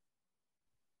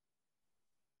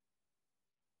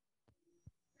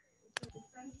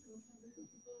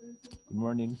 Good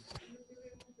morning.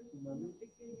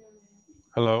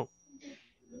 Hello.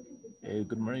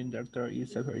 Good morning, doctor.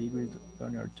 It's a very great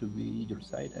honor to be your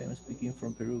side. I am speaking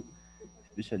from Peru,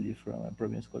 especially from a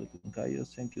province called Puncayo.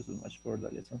 Thank you so much for the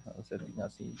lesson and setting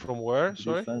us in. From where?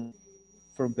 Sorry.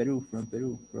 From Peru,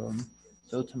 from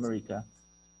South America.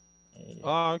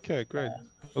 Okay, great.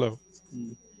 Hello.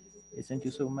 Thank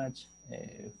you so much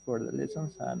for the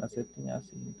lessons and accepting us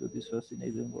into this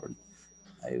fascinating world.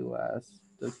 I was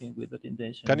talking with that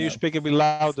intention. Can you speak a bit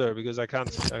louder, because I can't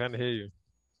hear you?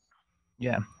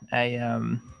 Yeah, I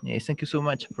thank you so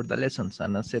much for the lessons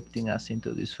and accepting us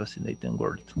into this fascinating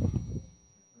world.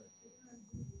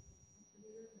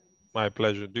 My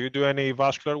pleasure. Do you do any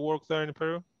vascular work there in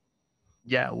Peru?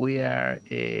 Yeah, we are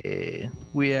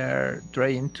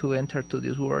trying to enter to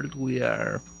this world. We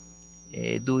are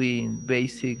doing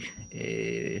basic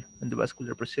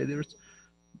endovascular procedures,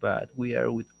 but we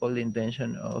are with all the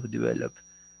intention of develop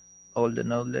all the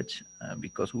knowledge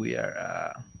because we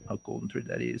are a country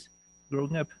that is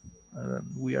growing up.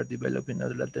 We are developing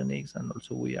other techniques, and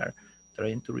also we are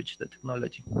trying to reach the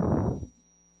technology.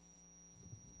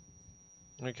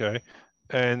 Okay.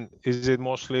 And is it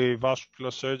mostly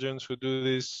vascular surgeons who do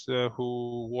this,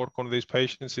 who work on these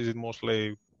patients? Is it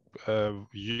mostly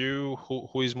you?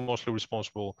 Who is mostly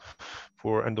responsible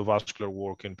for endovascular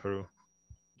work in Peru?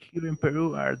 Here in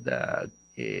Peru are the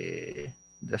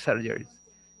surgeries,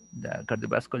 the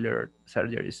cardiovascular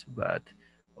surgeries, but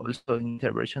also in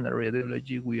interventional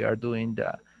radiology, we are doing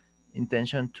the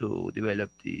intention to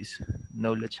develop this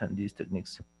knowledge and these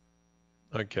techniques.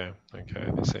 Okay,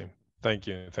 the same. Thank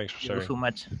you. Thanks for sharing. Thank you so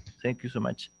much. Thank you so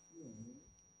much.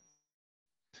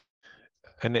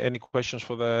 Any questions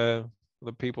for the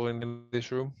people in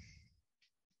this room?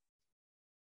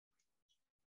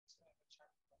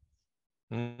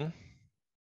 Mm-hmm.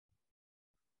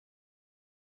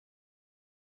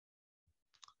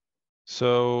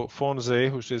 So Fonzie,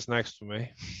 who sits next to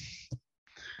me,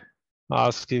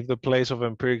 asked if the place of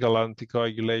empirical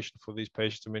anticoagulation for these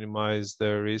patients to minimize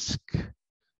their risk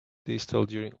distal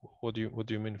during. What do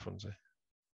you mean, Fonzie?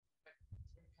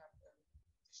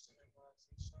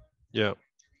 Yeah.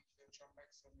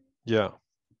 Yeah.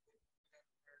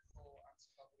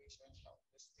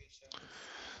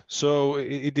 So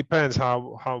it depends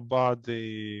how bad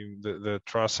the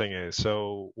trussing is.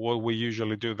 So what we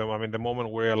usually do, I mean, the moment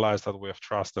we realize that we have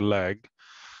trussed the leg.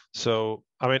 So,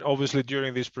 I mean, obviously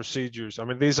during these procedures, I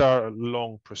mean, these are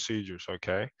long procedures,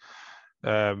 okay?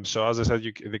 So as I said,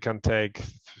 they can take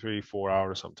 3-4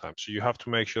 hours sometimes. So you have to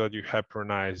make sure that you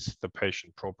heparinize the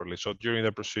patient properly. So during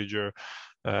the procedure,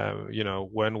 you know,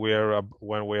 when we're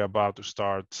about to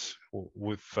start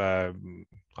with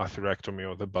atherectomy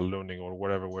or the ballooning or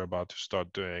whatever we're about to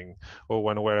start doing, or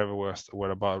wherever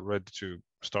we're about ready to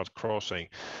start crossing,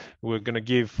 we're going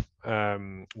to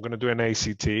do an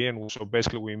ACT, and so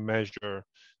basically we measure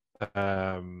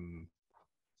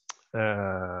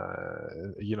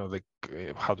you know, the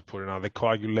how to put it now, the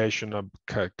coagulation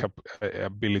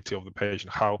ability of the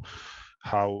patient, how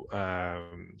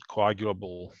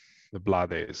coagulable the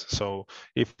blood is. So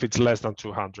if it's less than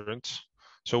 200,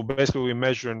 so basically we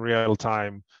measure in real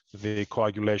time the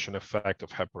coagulation effect of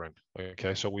heparin.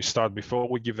 Okay, so we start before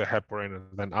we give the heparin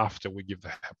and then after we give the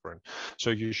heparin. So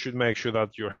you should make sure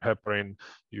that your heparin,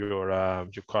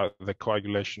 the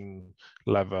coagulation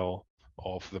level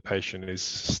of the patient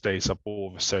stays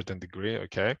above a certain degree.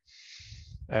 Okay.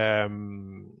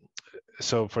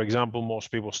 So for example,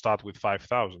 most people start with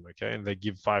 5,000, okay, and they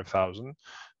give 5,000,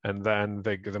 and then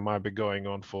they might be going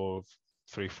on for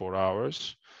 3-4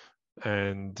 hours,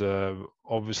 and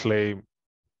obviously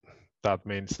that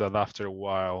means that after a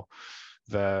while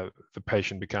the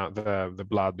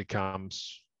blood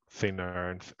becomes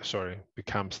thinner and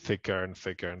becomes thicker and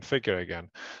thicker and thicker again.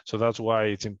 So that's why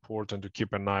it's important to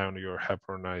keep an eye on your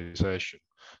heparinization.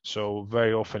 So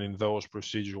very often in those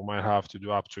procedures, we might have to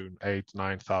do up to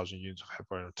 8,000-9,000 units of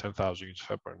heparin or 10,000 units of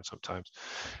heparin sometimes.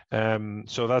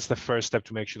 So that's the first step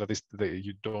to make sure that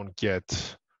you don't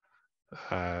get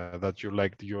that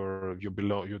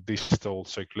your distal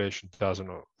circulation doesn't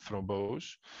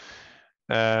thrombose.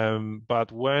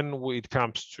 But when it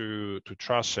comes to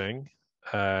trussing,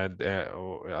 or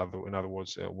in other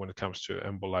words, when it comes to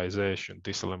embolization,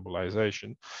 distal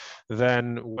embolization,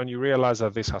 then when you realize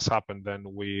that this has happened, then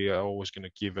we are always going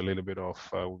to give a little bit of,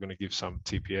 we're going to give some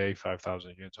TPA,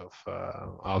 5,000 units of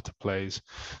alteplase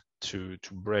to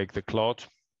break the clot,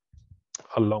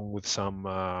 along with some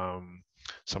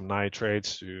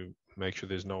nitrates to make sure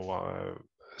there's no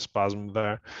spasm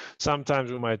there. Sometimes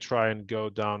we might try and go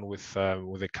down with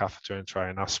a catheter and try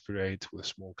and aspirate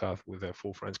with a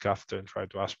full French catheter and try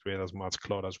to aspirate as much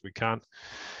clot as we can.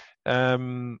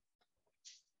 And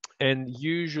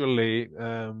usually,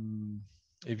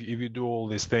 if you do all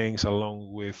these things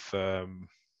along with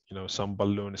some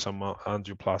balloon, some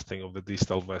angioplasty of the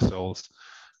distal vessels,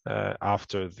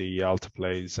 after the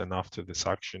alteplase and after the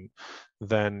suction,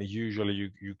 then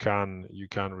usually you can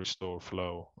restore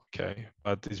flow. Okay,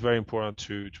 but it's very important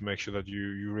to make sure that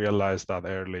you realize that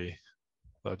early,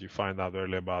 that you find out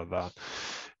early about that.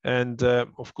 And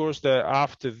of course,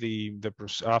 after the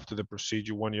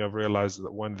procedure, when you have realized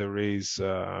that when there is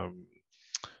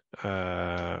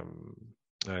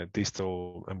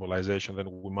distal embolization,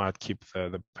 then we might keep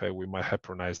we might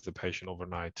heparinize the patient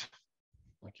overnight.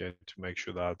 Okay, to make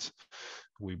sure that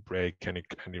we break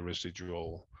any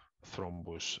residual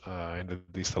thrombus in the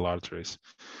distal arteries.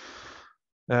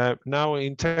 Now,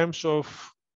 in terms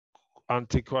of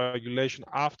anticoagulation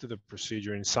after the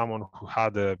procedure in someone who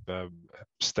had a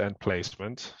stent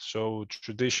placement, so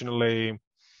traditionally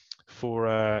for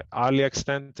iliac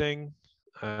stenting,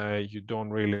 you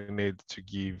don't really need to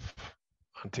give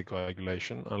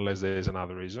anticoagulation unless there is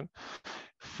another reason.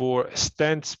 For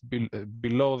stents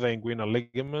below the inguinal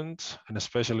ligament, and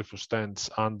especially for stents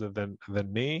under the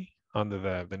knee, under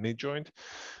the knee joint,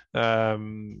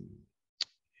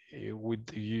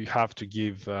 you have to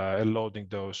give a loading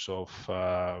dose of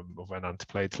an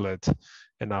antiplatelet,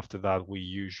 and after that we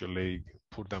usually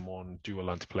put them on dual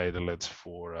antiplatelets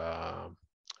for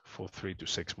 3 to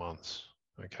 6 months.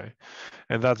 Okay,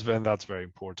 and that's very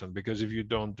important, because if you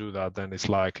don't do that, then it's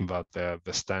likely that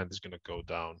the stent is going to go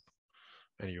down,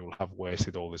 and you will have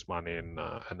wasted all this money and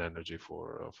energy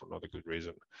for not a good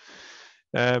reason.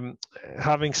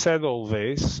 Having said all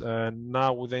this,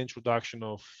 now with the introduction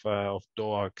of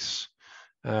DOACs,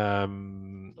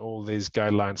 all these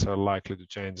guidelines are likely to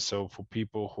change. So for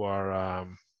people who are,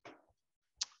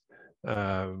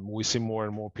 we see more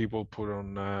and more people put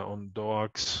on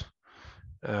DOACs,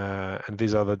 and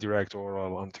these are the direct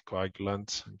oral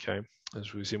anticoagulants. Okay,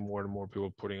 as we see more and more people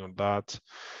putting on that.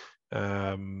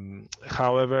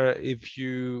 However, if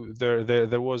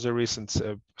there was a recent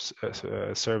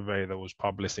survey that was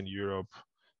published in Europe,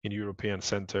 in European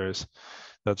centers,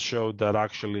 that showed that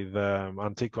actually the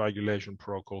anticoagulation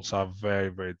protocols are very,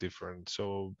 very different.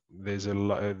 So there's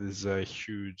a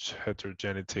huge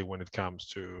heterogeneity when it comes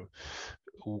to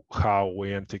how we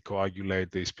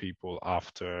anticoagulate these people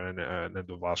after an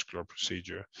endovascular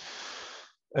procedure.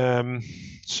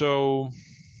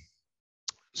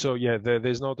 So yeah,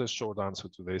 there's not a short answer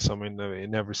to this. I mean,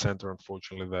 in every center,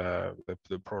 unfortunately,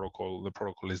 the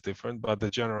protocol is different, but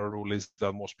the general rule is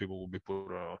that most people will be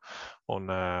put on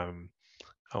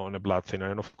a blood thinner.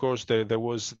 And of course, there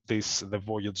was the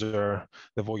Voyager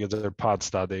PAD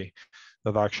study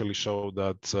that actually showed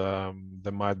that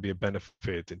there might be a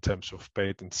benefit in terms of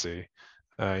patency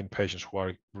in patients who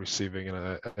are receiving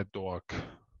a DOAC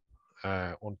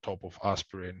on top of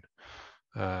aspirin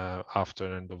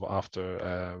after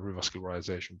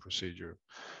revascularization procedure.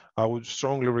 I would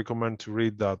strongly recommend to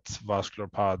read that vascular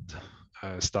pad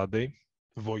study,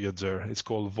 Voyager. It's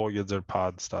called Voyager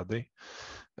pad study,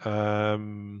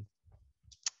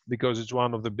 because it's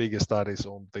one of the biggest studies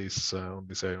on this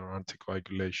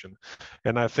anticoagulation.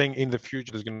 And I think in the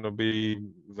future there's going to be,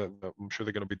 I'm sure there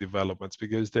are going to be developments,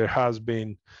 because there has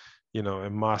been, you know,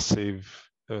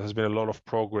 there has been a lot of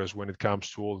progress when it comes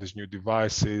to all these new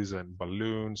devices and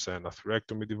balloons and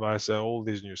atherectomy devices, all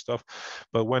this new stuff.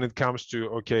 But when it comes to,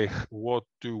 okay, what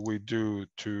do we do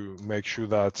to make sure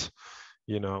that,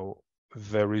 you know,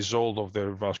 the result of the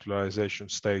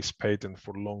revascularization stays patent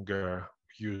for longer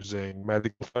using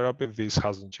medical therapy? This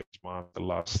hasn't changed much the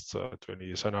last 20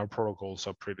 years, and our protocols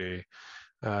are pretty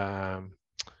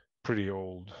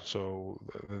old. So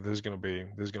there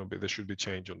should be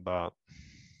change on that.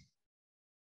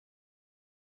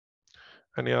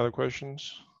 Any other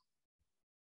questions?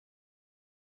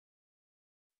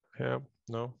 Yeah,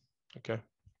 no? Okay.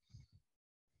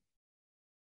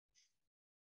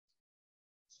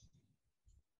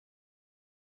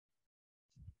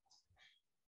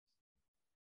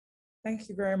 Thank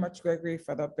you very much, Gregory,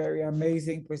 for that very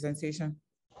amazing presentation.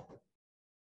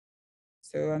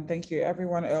 So, and thank you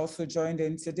everyone else who joined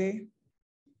in today.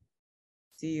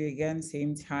 See you again,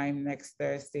 same time next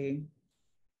Thursday.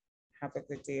 Have a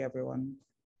good day, everyone.